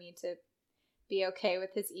reason for me to be okay with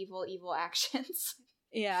his evil actions.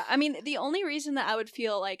 Yeah. I mean, the only reason that I would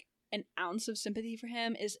feel like an ounce of sympathy for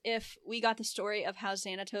him is if we got the story of how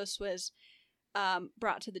Xanatos was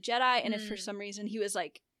brought to the Jedi, and if for some reason he was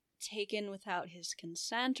like taken without his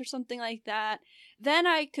consent or something like that, then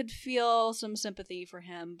I could feel some sympathy for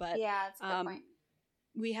him. But yeah, that's a good point.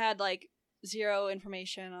 We had like zero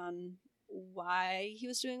information on why he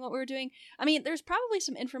was doing what we were doing. I mean, there's probably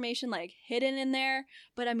some information like hidden in there,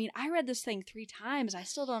 but I mean, I read this thing 3 times. I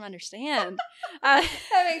still don't understand. That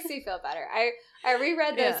makes me feel better. I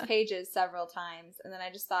reread those pages several times, and then I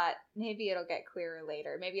just thought maybe it'll get clearer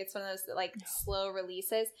later. Maybe it's one of those like slow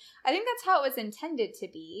releases. I think that's how it was intended to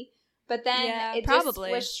be, but then it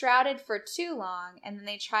probably just was shrouded for too long, and then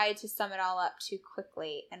they tried to sum it all up too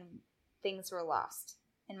quickly, and things were lost,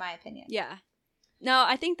 in my opinion. Yeah. No,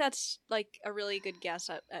 I think that's like a really good guess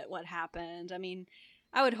at what happened. I mean,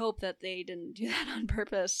 I would hope that they didn't do that on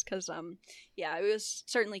purpose, because it was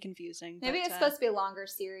certainly confusing. Maybe it's supposed to be a longer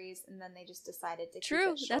series, and then they just decided to keep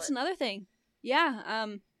it short. That's another thing. Yeah,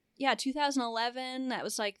 2011. That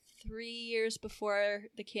was like 3 years before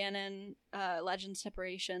the canon Legend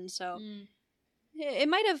separation. So it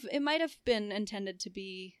might have been intended to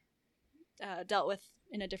be dealt with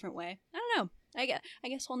in a different way. I don't know. I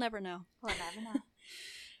guess we'll never know. We'll never know.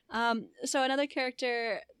 So another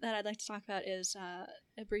character that I'd like to talk about is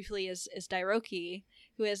briefly is Dairoki,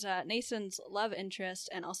 who is Nason's love interest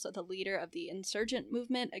and also the leader of the insurgent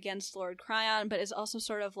movement against Lord Qui-Gon, but is also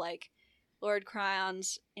sort of like Lord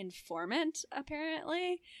Crion's informant,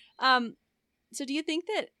 apparently. So do you think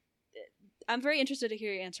that, I'm very interested to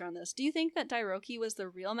hear your answer on this. Do you think that Dairoki was the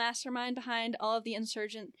real mastermind behind all of the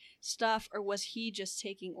insurgent stuff, or was he just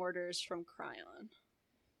taking orders from Qui-Gon?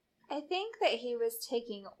 I think that he was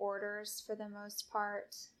taking orders for the most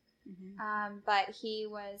part, but he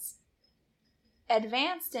was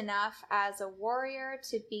advanced enough as a warrior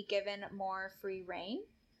to be given more free reign.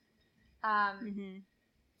 I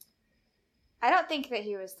don't think that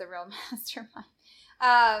he was the real mastermind,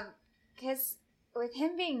 because with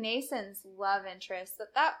him being Nason's love interest,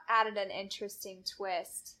 that added an interesting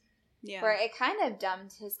twist, where it kind of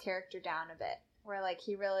dumbed his character down a bit, where like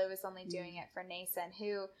he really was only doing it for Nason.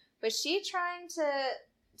 Who was she trying to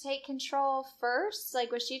take control first?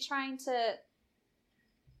 Like, was she trying to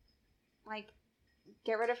like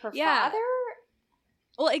get rid of her father?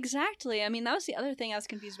 Well, exactly. I mean, that was the other thing I was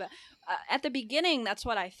confused about. At the beginning, that's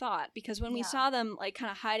what I thought, because when we saw them like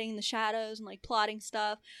kind of hiding in the shadows and like plotting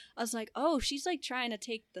stuff, I was like, oh, she's like trying to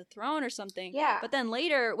take the throne or something. Yeah. But then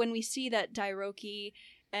later, when we see that Dairoki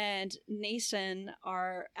and Nason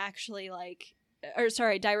are actually like, or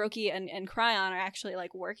sorry, Dairoki and Qui-Gon are actually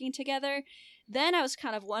like working together, then I was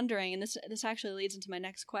kind of wondering, and this actually leads into my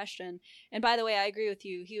next question. And by the way, I agree with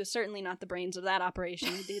you. He was certainly not the brains of that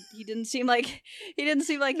operation. He didn't seem like he was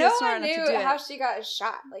smart enough to do it. No one knew how she got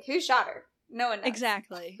shot. Like, who shot her? No one knows.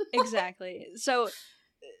 Exactly. So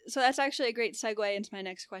that's actually a great segue into my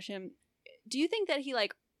next question. Do you think that he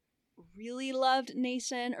like really loved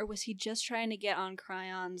Nason, or was he just trying to get on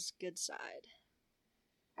Qui-Gon's good side?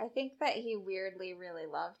 I think that he weirdly really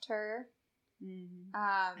loved her.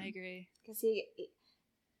 I agree. Because he,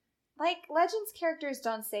 like, Legends characters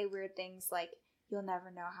don't say weird things like, you'll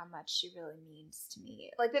never know how much she really means to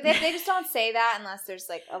me. Like, they just don't say that unless there's,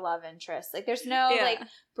 like, a love interest. Like, there's no, like,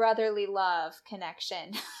 brotherly love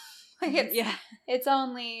connection. Like, it's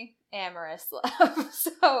only amorous love.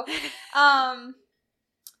 So, that,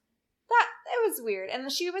 it was weird.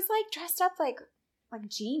 And she was, like, dressed up like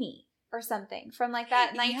Genie or something from like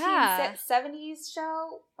that 1970s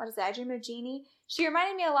show. What is that? I Dream of Jeannie. She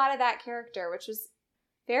reminded me a lot of that character, which was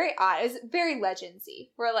very odd. It was very Legendsy.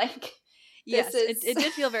 Where like, it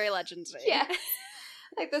did feel very Legendsy. Yeah,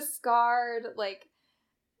 like the scarred, like,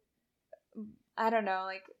 I don't know,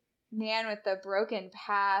 like man with the broken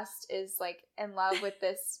past is like in love with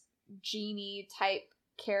this genie type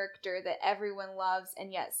character that everyone loves,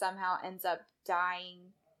 and yet somehow ends up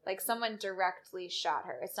dying. Like, someone directly shot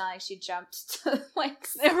her. It's not like she jumped to, like,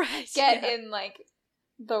 get in, like,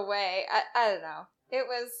 the way. I don't know. It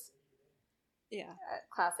was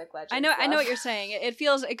classic Legends. I know what you're saying. It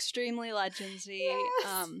feels extremely Legendsy.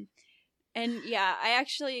 Yes. And yeah, I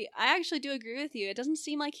actually do agree with you. It doesn't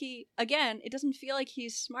seem like it doesn't feel like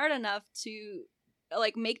he's smart enough to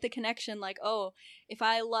like make the connection like, oh, if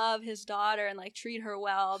I love his daughter and like treat her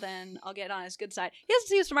well, then I'll get on his good side. He doesn't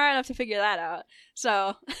seem smart enough to figure that out.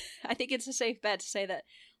 So I think it's a safe bet to say that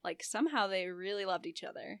like somehow they really loved each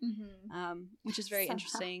other, which is very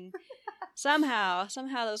interesting. somehow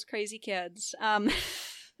those crazy kids.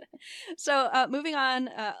 So moving on,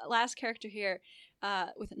 last character here.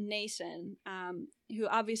 With Nason, who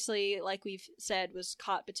obviously, like we've said, was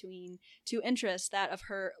caught between two interests, that of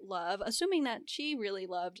her love, assuming that she really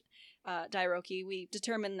loved Dairoki. We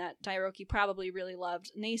determined that Dairoki probably really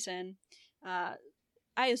loved Nason. I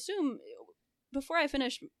assume, before I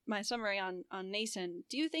finish my summary on Nason,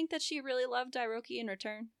 do you think that she really loved Dairoki in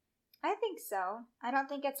return? I think so. I don't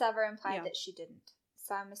think it's ever implied that she didn't.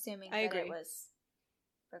 So I'm assuming that it was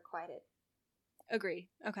requited. Agree.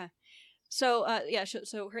 Okay. So,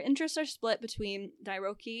 so her interests are split between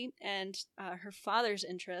Dairoki and her father's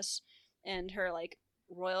interests and her, like,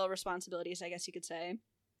 royal responsibilities, I guess you could say.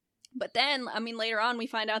 But then, I mean, later on we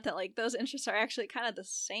find out that, like, those interests are actually kind of the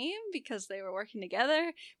same because they were working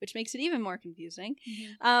together, which makes it even more confusing.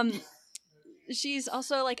 She's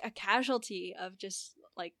also, like, a casualty of just,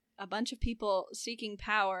 like, a bunch of people seeking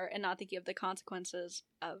power and not thinking of the consequences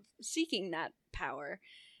of seeking that power.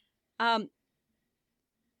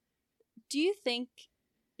 Do you think,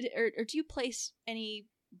 or do you place any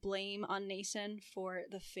blame on Nason for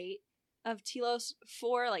the fate of Telos?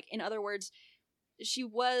 Like, in other words, she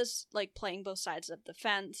was, like, playing both sides of the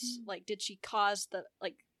fence. Like, did she cause the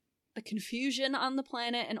confusion on the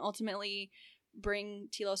planet and ultimately bring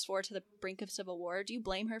Telos 4 to the brink of civil war? Do you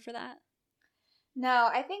blame her for that? No,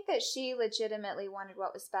 I think that she legitimately wanted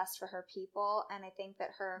what was best for her people, and I think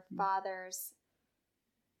that her father's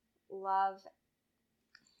love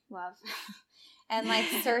and like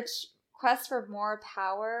search quest for more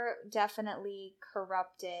power definitely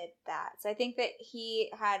corrupted that. So I think that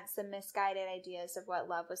he had some misguided ideas of what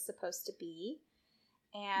love was supposed to be.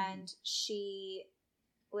 And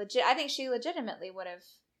I think she legitimately would have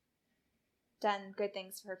done good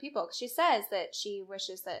things for her people. Because she says that she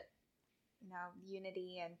wishes that,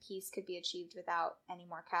 unity and peace could be achieved without any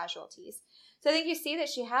more casualties. So I think you see that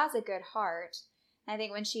she has a good heart. And I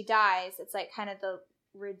think when she dies, it's like kind of the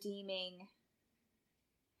redeeming,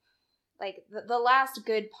 like the last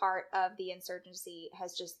good part of the insurgency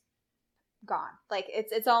has just gone. Like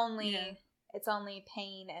it's only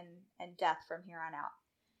pain and death from here on out.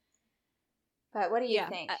 But what do you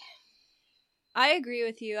think? I agree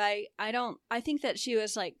with you. I think that she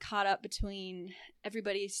was like caught up between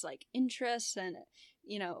everybody's like interests, and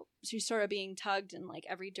she's sort of being tugged in like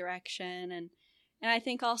every direction, and I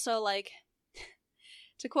think also, like,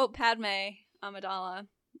 to quote Padme Amidala,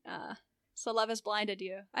 so love has blinded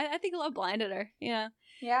you. I think love blinded her. Yeah.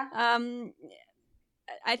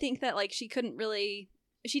 I think that like she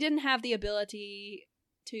didn't have the ability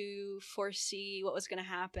to foresee what was going to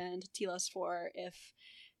happen to Telos 4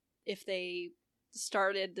 if they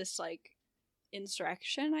started this like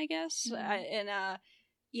insurrection, I guess.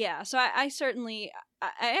 Mm-hmm. So I certainly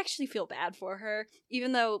I actually feel bad for her,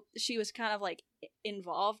 even though she was kind of like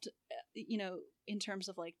involved, in terms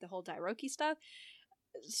of like the whole Dairoki stuff.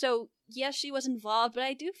 So yes, she was involved, but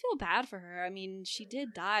I do feel bad for her. I mean, she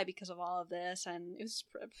did die because of all of this, and it was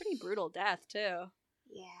a pretty brutal death too.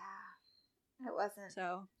 Yeah, it wasn't.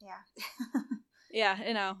 So yeah,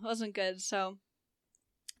 it wasn't good. So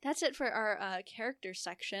that's it for our character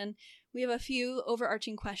section. We have a few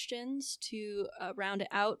overarching questions to round it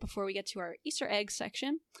out before we get to our Easter egg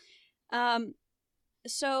section.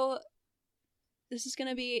 So this is going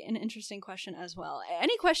to be an interesting question as well.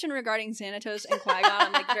 Any question regarding Xanatos and Qui-Gon,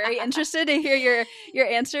 I'm like very interested to hear your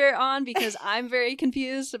answer on, because I'm very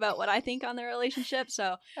confused about what I think on their relationship.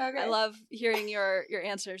 So okay. I love hearing your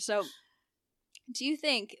answer. So do you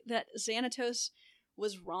think that Xanatos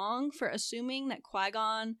was wrong for assuming that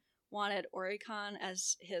Qui-Gon wanted Ori-Con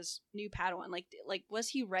as his new Padawan? Like was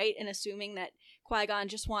he right in assuming that Qui-Gon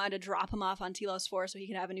just wanted to drop him off on Telos 4 so he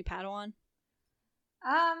could have a new Padawan?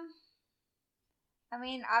 I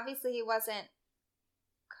mean, obviously he wasn't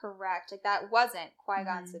correct. Like, that wasn't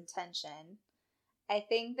Qui-Gon's intention. I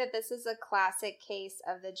think that this is a classic case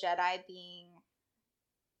of the Jedi being,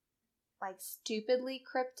 like, stupidly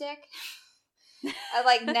cryptic.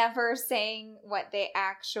 Like, never saying what they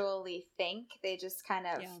actually think. They just kind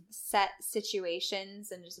of set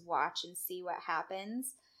situations and just watch and see what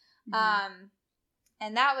happens.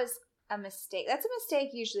 And that was a mistake. That's a mistake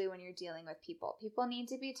usually when you're dealing with people. People need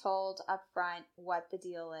to be told up front what the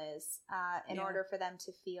deal is in order for them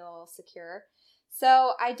to feel secure.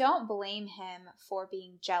 So I don't blame him for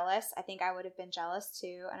being jealous. I think I would have been jealous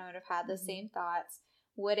too, and I would have had the same thoughts.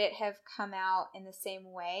 Would it have come out in the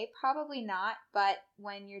same way? Probably not, but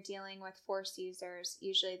when you're dealing with Force users,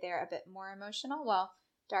 usually they're a bit more emotional. Well,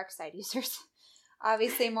 dark side users,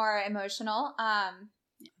 obviously more emotional.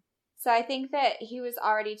 So I think that he was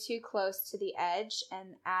already too close to the edge,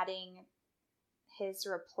 and adding his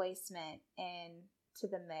replacement into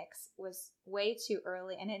the mix was way too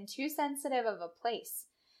early and in too sensitive of a place.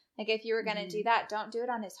 Like, if you were going to do that, don't do it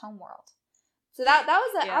on his homeworld. So that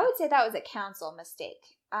was I would say that was a council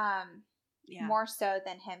mistake. More so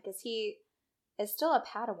than him, because he is still a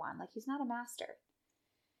Padawan. Like, he's not a master.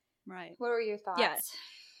 Right. What were your thoughts?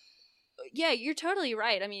 Yeah, you're totally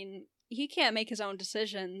right. I mean, he can't make his own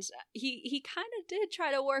decisions. He kind of did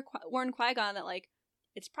try to warn Qui-Gon that, like,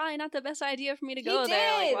 it's probably not the best idea for me to go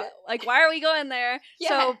there. Like, why are we going there? Yes.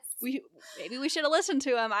 So maybe we should have listened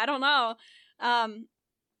to him. I don't know.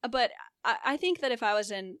 But I think that if I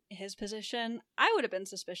was in his position, I would have been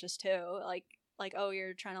suspicious too. Like, oh,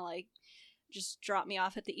 you're trying to, like, just drop me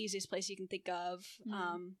off at the easiest place you can think of.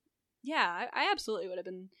 I absolutely would have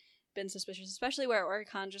been suspicious, especially where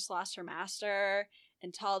Ori-Con just lost her master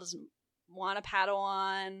and Tal doesn't want a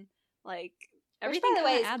Padawan. Like, everything, which, by the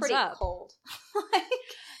way, is adds pretty up. Cold.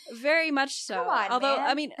 Very much so. Come on, although, man.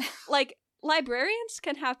 I mean, like, librarians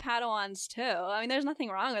can have Padawans too. I mean, there's nothing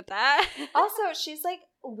wrong with that. Also, she's, like,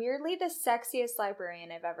 weirdly the sexiest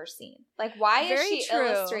librarian I've ever seen. Like, why is she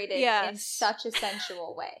illustrated in such a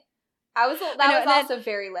sensual way? That was also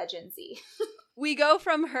very Legends-y. We go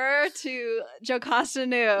from her to Jocasta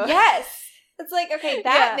Nu. Yes. It's like, okay,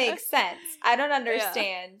 that makes sense. I don't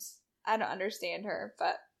understand. I don't understand her,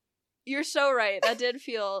 but you're so right. That did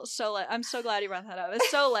feel so. I'm so glad you brought that up. It's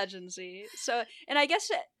so Legends-y. So, and I guess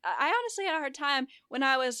I honestly had a hard time when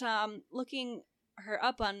I was looking her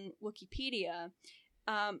up on Wikipedia.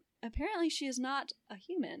 apparently she is not a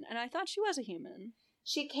human, and I thought she was a human.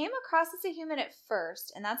 She came across as a human at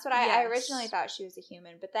first, and that's what I originally thought she was a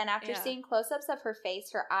human. But then after seeing close-ups of her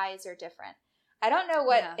face, her eyes are different. I don't know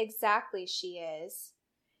what exactly she is.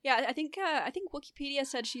 Yeah, I think Wikipedia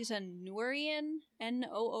said she's a Noorian,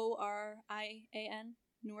 Noorian,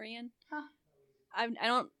 Noorian. Huh. I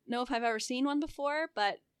don't know if I've ever seen one before,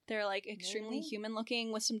 but they're like extremely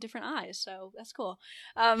human-looking with some different eyes, so that's cool.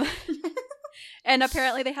 And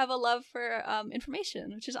apparently they have a love for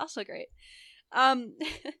information, which is also great.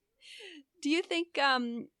 Do you think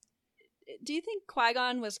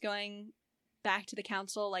Qui-Gon was going back to the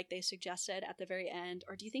council like they suggested at the very end,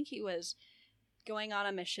 or do you think he was going on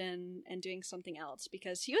a mission and doing something else?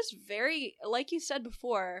 Because he was very, like you said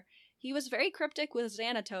before, he was very cryptic with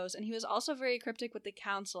Xanatos, and he was also very cryptic with the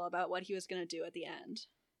council about what he was going to do at the end.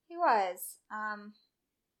 He was. And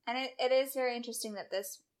it is very interesting that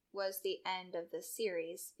this was the end of the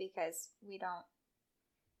series, because we don't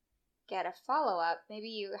get a follow-up. Maybe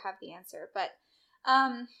you have the answer, but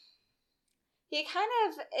he kind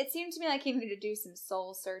of, it seemed to me like he needed to do some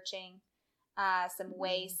soul searching, some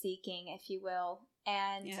way seeking, if you will,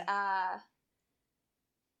 and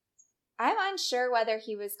I'm unsure whether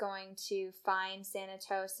he was going to find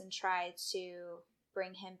Xanatos and try to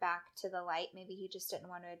bring him back to the light. Maybe he just didn't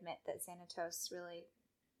want to admit that Xanatos really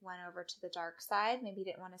went over to the dark side. Maybe he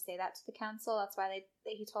didn't want to say that to the council. That's why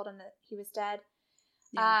he told him that he was dead.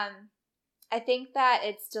 Yeah. I think that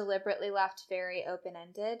it's deliberately left very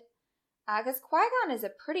open-ended. Because Qui-Gon is a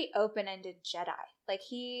pretty open-ended Jedi. Like,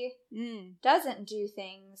 he doesn't do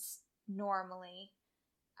things normally.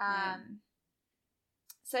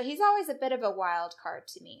 So he's always a bit of a wild card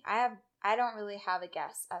to me. I don't really have a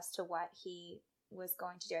guess as to what he was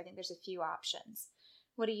going to do. I think there's a few options.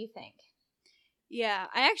 What do you think? Yeah,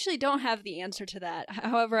 I actually don't have the answer to that.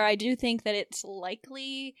 However, I do think that it's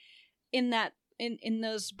likely in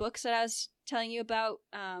those books that I was telling you about,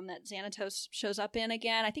 that Xanatos shows up in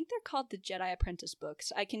again. I think they're called the Jedi Apprentice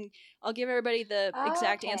books. I'll give everybody the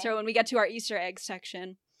exact answer when we get to our Easter egg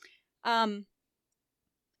section. I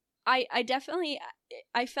definitely,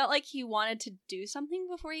 I felt like he wanted to do something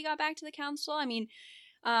before he got back to the council. I mean,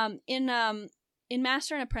 in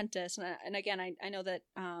Master and Apprentice, and again, I know that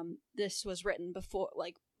this was written before,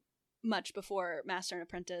 like, much before Master and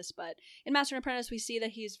Apprentice, but in Master and Apprentice, we see that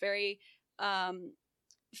he's very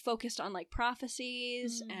focused on, like,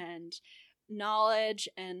 prophecies and knowledge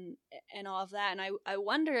and all of that, and I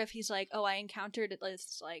wonder if he's like, I encountered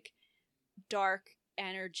this, like, dark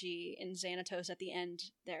energy in Xanatos at the end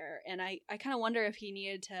there, and I kind of wonder if he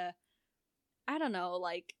needed to, I don't know,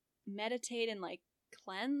 like, meditate and, like,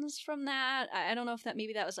 cleanse from that. I don't know if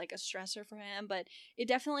maybe that was, like, a stressor for him, but it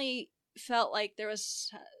definitely felt like there was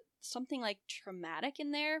something, like, traumatic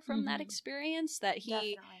in there from that experience, that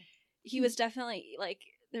he was definitely, like,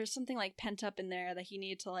 there's something, like, pent up in there that he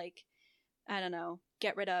needed to, like, I don't know,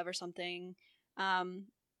 get rid of or something.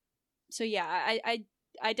 So yeah,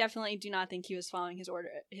 I definitely do not think he was following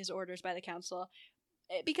his orders by the council,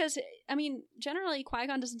 because, I mean, generally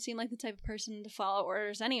Qui-Gon doesn't seem like the type of person to follow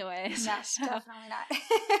orders anyway. No, definitely not.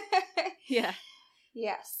 Yeah.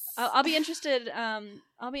 Yes. I'll be interested.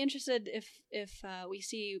 I'll be interested if we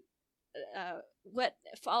see what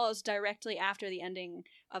follows directly after the ending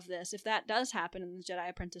of this. If that does happen in the Jedi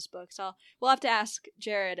Apprentice books, we'll have to ask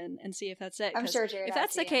Jared and see if that's it. I'm sure Jared. If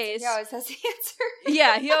that's the case, he always has the answer.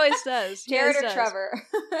 Yeah, he always does. Jared or Trevor.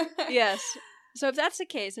 Yes. So if that's the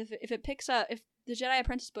case, if it picks up, if the Jedi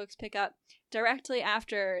Apprentice books pick up directly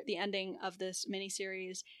after the ending of this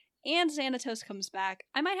miniseries, and Xanatos comes back,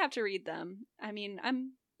 I might have to read them. I mean,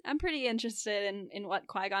 I'm pretty interested in what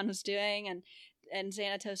Qui-Gon was doing and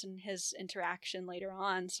Xanatos and his interaction later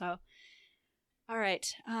on. So, all right.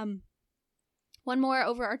 One more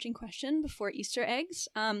overarching question before Easter eggs.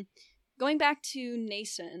 Going back to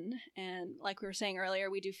Nason, and like we were saying earlier,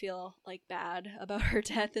 we do feel, like, bad about her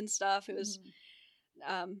death and stuff. It was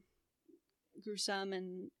gruesome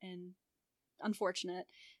and unfortunate.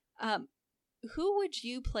 Who would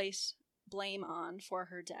you place blame on for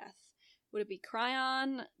her death? Would it be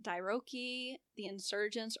Cryon, Dairoki, the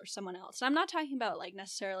insurgents, or someone else? And I'm not talking about, like,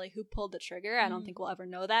 necessarily who pulled the trigger. I don't think we'll ever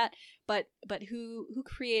know that. But who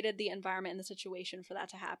created the environment and the situation for that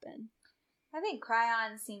to happen? I think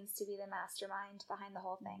Cryon seems to be the mastermind behind the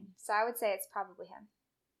whole thing. So I would say it's probably him.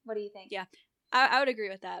 What do you think? Yeah, I would agree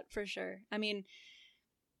with that for sure. I mean,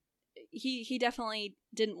 he definitely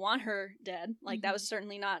didn't want her dead. Like, that was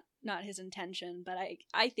certainly not his intention. But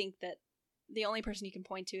I think that the only person you can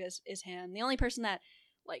point to is him. The only person that,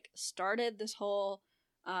 like, started this whole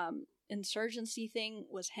insurgency thing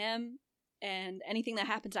was him. And anything that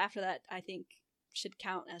happens after that, I think should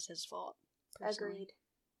count as his fault. Personally. Agreed.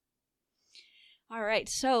 All right,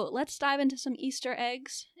 so let's dive into some Easter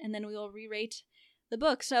eggs, and then we will re-rate the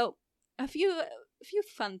book. So a few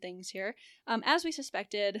fun things here. As we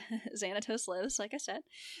suspected, Xanatos lives, like I said,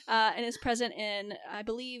 and is present in, I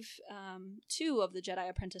believe, 2 of the Jedi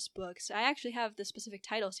Apprentice books. I actually have the specific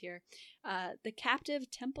titles here. The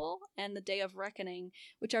Captive Temple and The Day of Reckoning,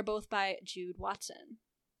 which are both by Jude Watson.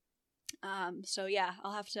 So yeah,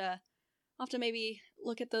 I'll have to maybe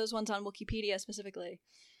look at those ones on Wikipedia specifically.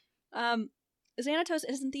 Xanatos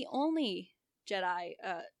isn't the only Jedi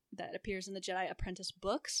that appears in the Jedi Apprentice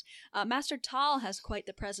books. Master Tal has quite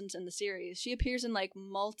the presence in the series. She appears in like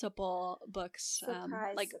multiple books,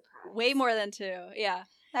 Surprise. way more than 2. Yeah.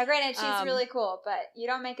 Now, granted, she's really cool, but you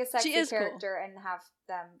don't make a sexy character cool. and have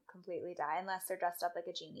them completely die unless they're dressed up like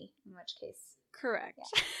a genie, in which case. Correct.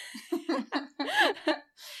 Yeah.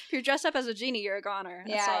 If you're dressed up as a genie, you're a goner.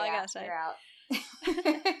 That's all I gotta say. You're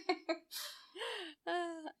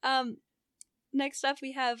out. Next up,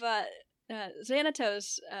 we have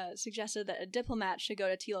Xanatos suggested that a diplomat should go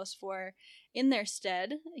to Telos 4 in their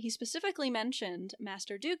stead. He specifically mentioned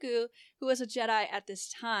Master Dooku, who was a Jedi at this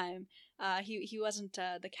time. He wasn't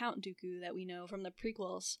the Count Dooku that we know from the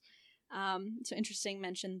prequels. So interesting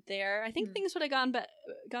mention there. I think things would have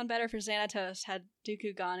gone better for Xanatos had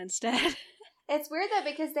Dooku gone instead. It's weird though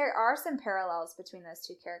because there are some parallels between those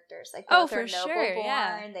 2 characters. Like both are noble born.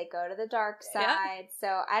 Yeah. They go to the dark side. Yeah.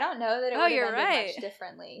 So I don't know that it would have ended much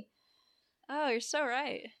differently. Oh, you're so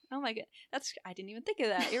right. Oh my god, I didn't even think of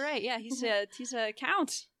that. You're right. Yeah, he's a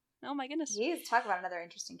count. Oh my goodness. Jeez, talk about another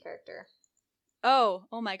interesting character. Oh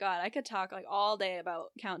my god, I could talk like all day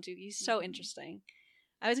about Count Dooku. He's so interesting.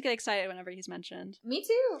 I always get excited whenever he's mentioned. Me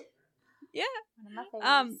too. Yeah. One of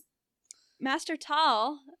my favorites. Master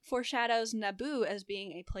Tal foreshadows Naboo as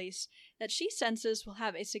being a place that she senses will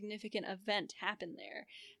have a significant event happen there.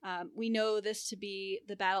 We know this to be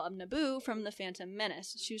the Battle of Naboo from The Phantom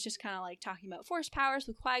Menace. She was just kind of like talking about force powers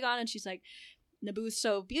with Qui-Gon, and she's like, Naboo's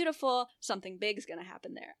so beautiful, something big's gonna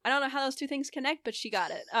happen there. I don't know how those 2 things connect, but she got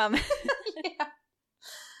it. Yeah.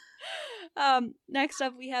 Next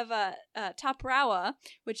up, we have Toprawa,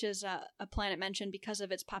 which is a planet mentioned because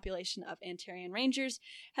of its population of Antarian Rangers,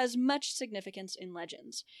 has much significance in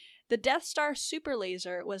legends. The Death Star super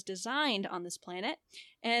laser was designed on this planet,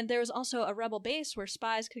 and there was also a rebel base where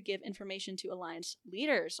spies could give information to Alliance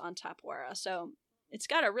leaders on Toprawa. So it's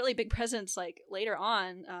got a really big presence like later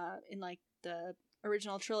on in like the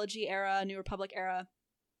original trilogy era, New Republic era.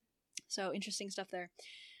 So interesting stuff there.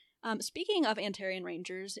 Speaking of Antarian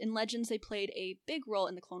Rangers, in Legends they played a big role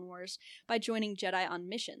in the Clone Wars by joining Jedi on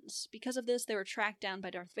missions. Because of this, they were tracked down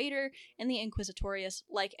by Darth Vader and the Inquisitorius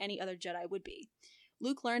like any other Jedi would be.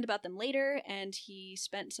 Luke learned about them later, and he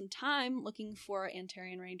spent some time looking for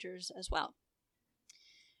Antarian Rangers as well.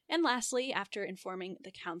 And lastly, after informing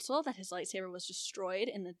the Council that his lightsaber was destroyed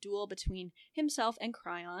in the duel between himself and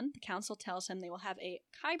Cryon, the Council tells him they will have a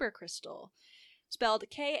Kyber crystal, spelled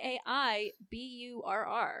Kaiburr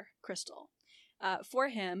crystal, for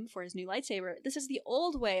him, for his new lightsaber. This is the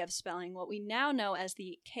old way of spelling what we now know as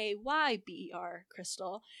the Kyber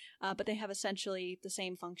crystal, but they have essentially the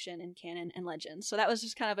same function in canon and legends. So that was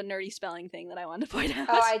just kind of a nerdy spelling thing that I wanted to point out.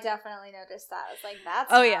 Oh, I definitely noticed that. I was like,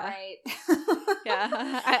 that's not right.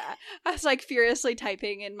 Yeah. I was like furiously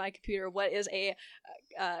typing in my computer, what is a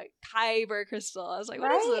Kyber crystal? I was like,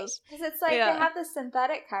 what is this? Because it's like they have the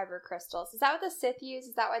synthetic Kyber crystals. Is that what the Sith use?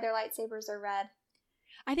 Is that why their lightsabers are red?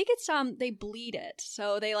 I think it's they bleed it,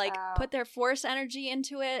 so they like put their force energy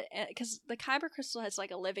into it, because the Kyber crystal is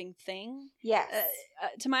like a living thing. Yes,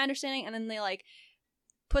 to my understanding, and then they like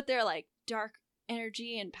put their like dark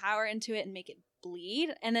energy and power into it and make it bleed.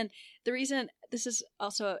 And then the reason, this is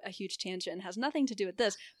also a huge tangent and has nothing to do with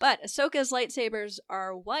this, but Ahsoka's lightsabers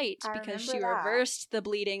are white because she reversed the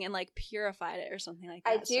bleeding and like purified it or something like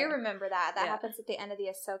that. I do remember that. That happens at the end of the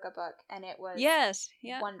Ahsoka book, and it was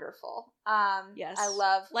wonderful. Yes, I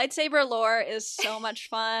love lightsaber lore is so much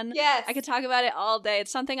fun. Yes, I could talk about it all day.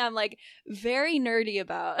 It's something I'm like very nerdy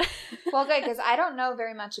about. Well, good, because I don't know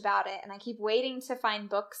very much about it, and I keep waiting to find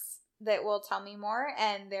books that will tell me more,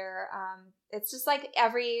 and they're it's just like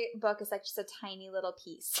every book is like just a tiny little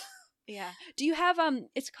piece. Yeah. Do you have I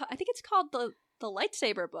think it's called the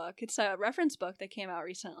lightsaber book. It's a reference book that came out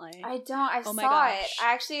recently. I don't. I saw it.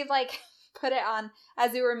 I actually like put it on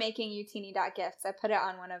as we were making utini.gifts. I put it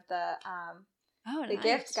on one of the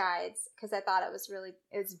gift guides because I thought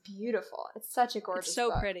it's beautiful. It's such a gorgeous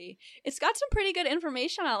book. Pretty. It's got some pretty good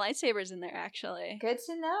information on lightsabers in there, actually. Good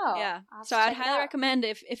to know. Yeah. So I'd highly recommend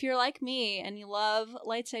if you're like me and you love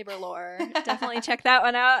lightsaber lore, definitely check that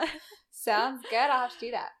one out. Sounds good. I'll have to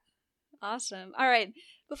do that. Awesome. All right.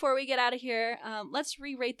 Before we get out of here, let's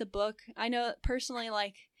re-rate the book. I know personally,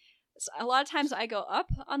 like, a lot of times I go up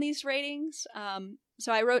on these ratings.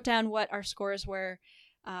 So I wrote down what our scores were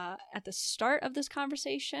at the start of this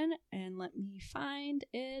conversation, and let me find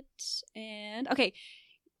it. And okay,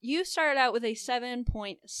 you started out with a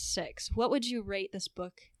 7.6. What would you rate this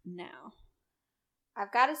book now?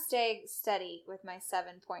 I've got to stay steady with my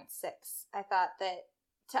 7.6. I thought that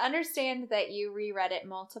to understand that you reread it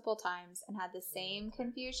multiple times and had the same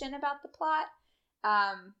confusion about the plot,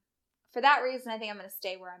 for that reason, I think I'm going to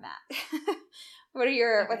stay where I'm at. What's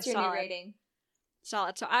your solid. new rating?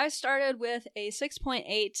 Solid. So I started with a 6.8.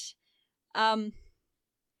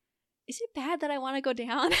 Is it bad that I want to go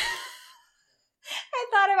down? I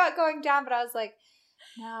thought about going down, but I was like,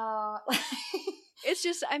 no. It's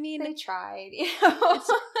just, I mean, they tried.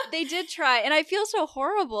 They did try, and I feel so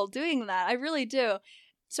horrible doing that. I really do.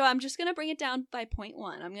 So I'm just gonna bring it down by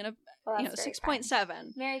 0.1. I'm gonna,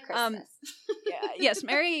 6.7. Merry Christmas. Yes,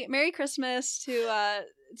 Merry Christmas to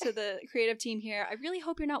the creative team here. I really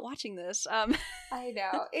hope you're not watching this. I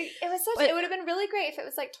know it would have been really great if it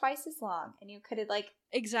was like twice as long, and you could have like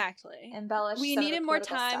exactly embellished. We some needed of the more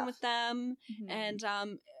political time stuff with them, mm-hmm. and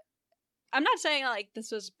I'm not saying like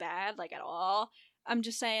this was bad like at all. I'm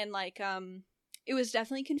just saying like it was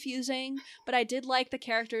definitely confusing, but I did like the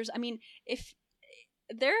characters. I mean, if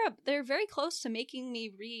they're very close to making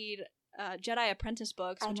me read Jedi Apprentice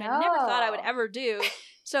books, which I never thought I would ever do.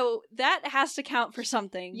 So that has to count for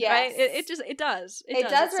something, right? It does. It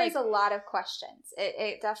does raise a lot of questions.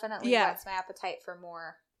 It definitely whets my appetite for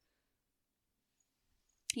more.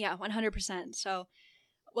 Yeah, 100%. So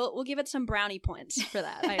we'll give it some brownie points for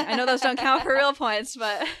that. I know those don't count for real points,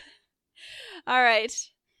 but all right.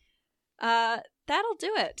 That'll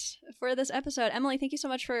do it for this episode. Emily, thank you so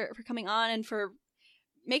much for coming on and for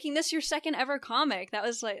making this your second ever comic. It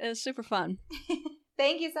was super fun.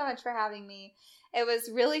 Thank you so much for having me. It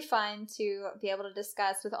was really fun to be able to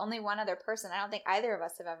discuss with only one other person. I don't think either of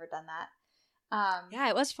us have ever done that. Yeah,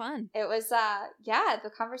 it was fun. It was,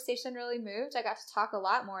 the conversation really moved. I got to talk a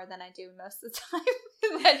lot more than I do most of the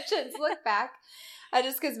time. Mentions look back.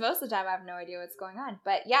 Just because most of the time I have no idea what's going on.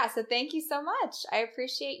 But yeah, so thank you so much. I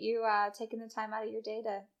appreciate you taking the time out of your day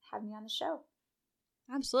to have me on the show.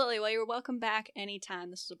 Absolutely. Well, you're welcome back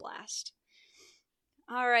anytime. This was a blast.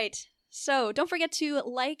 All right. So don't forget to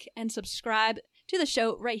like and subscribe to the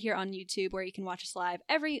show right here on YouTube, where you can watch us live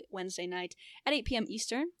every Wednesday night at 8 p.m.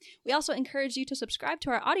 Eastern. We also encourage you to subscribe to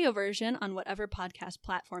our audio version on whatever podcast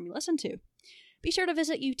platform you listen to. Be sure to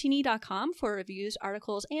visit utini.com for reviews,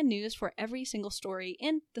 articles, and news for every single story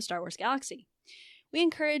in the Star Wars galaxy. We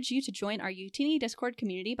encourage you to join our Utini Discord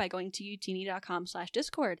community by going to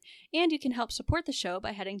utini.com/discord, and you can help support the show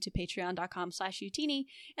by heading to patreon.com/utini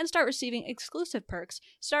and start receiving exclusive perks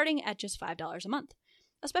starting at just $5 a month.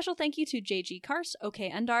 A special thank you to JG Kars, OK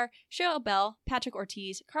Endar, Cheryl Bell, Patrick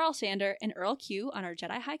Ortiz, Carl Sander, and Earl Q on our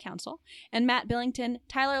Jedi High Council, and Matt Billington,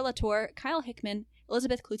 Tyler Latour, Kyle Hickman,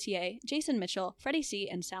 Elizabeth Cloutier, Jason Mitchell, Freddie C.,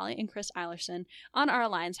 and Sally and Chris Eilerson on our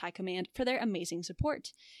Alliance High Command for their amazing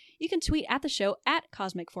support. You can tweet at the show at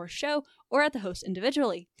Cosmic Force Show or at the host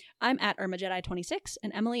individually. I'm at IrmaJedi26,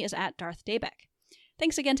 and Emily is at Darth Daybeck.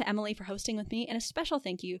 Thanks again to Emily for hosting with me, and a special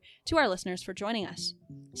thank you to our listeners for joining us.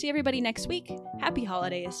 See everybody next week. Happy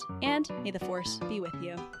holidays, and may the Force be with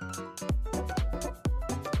you.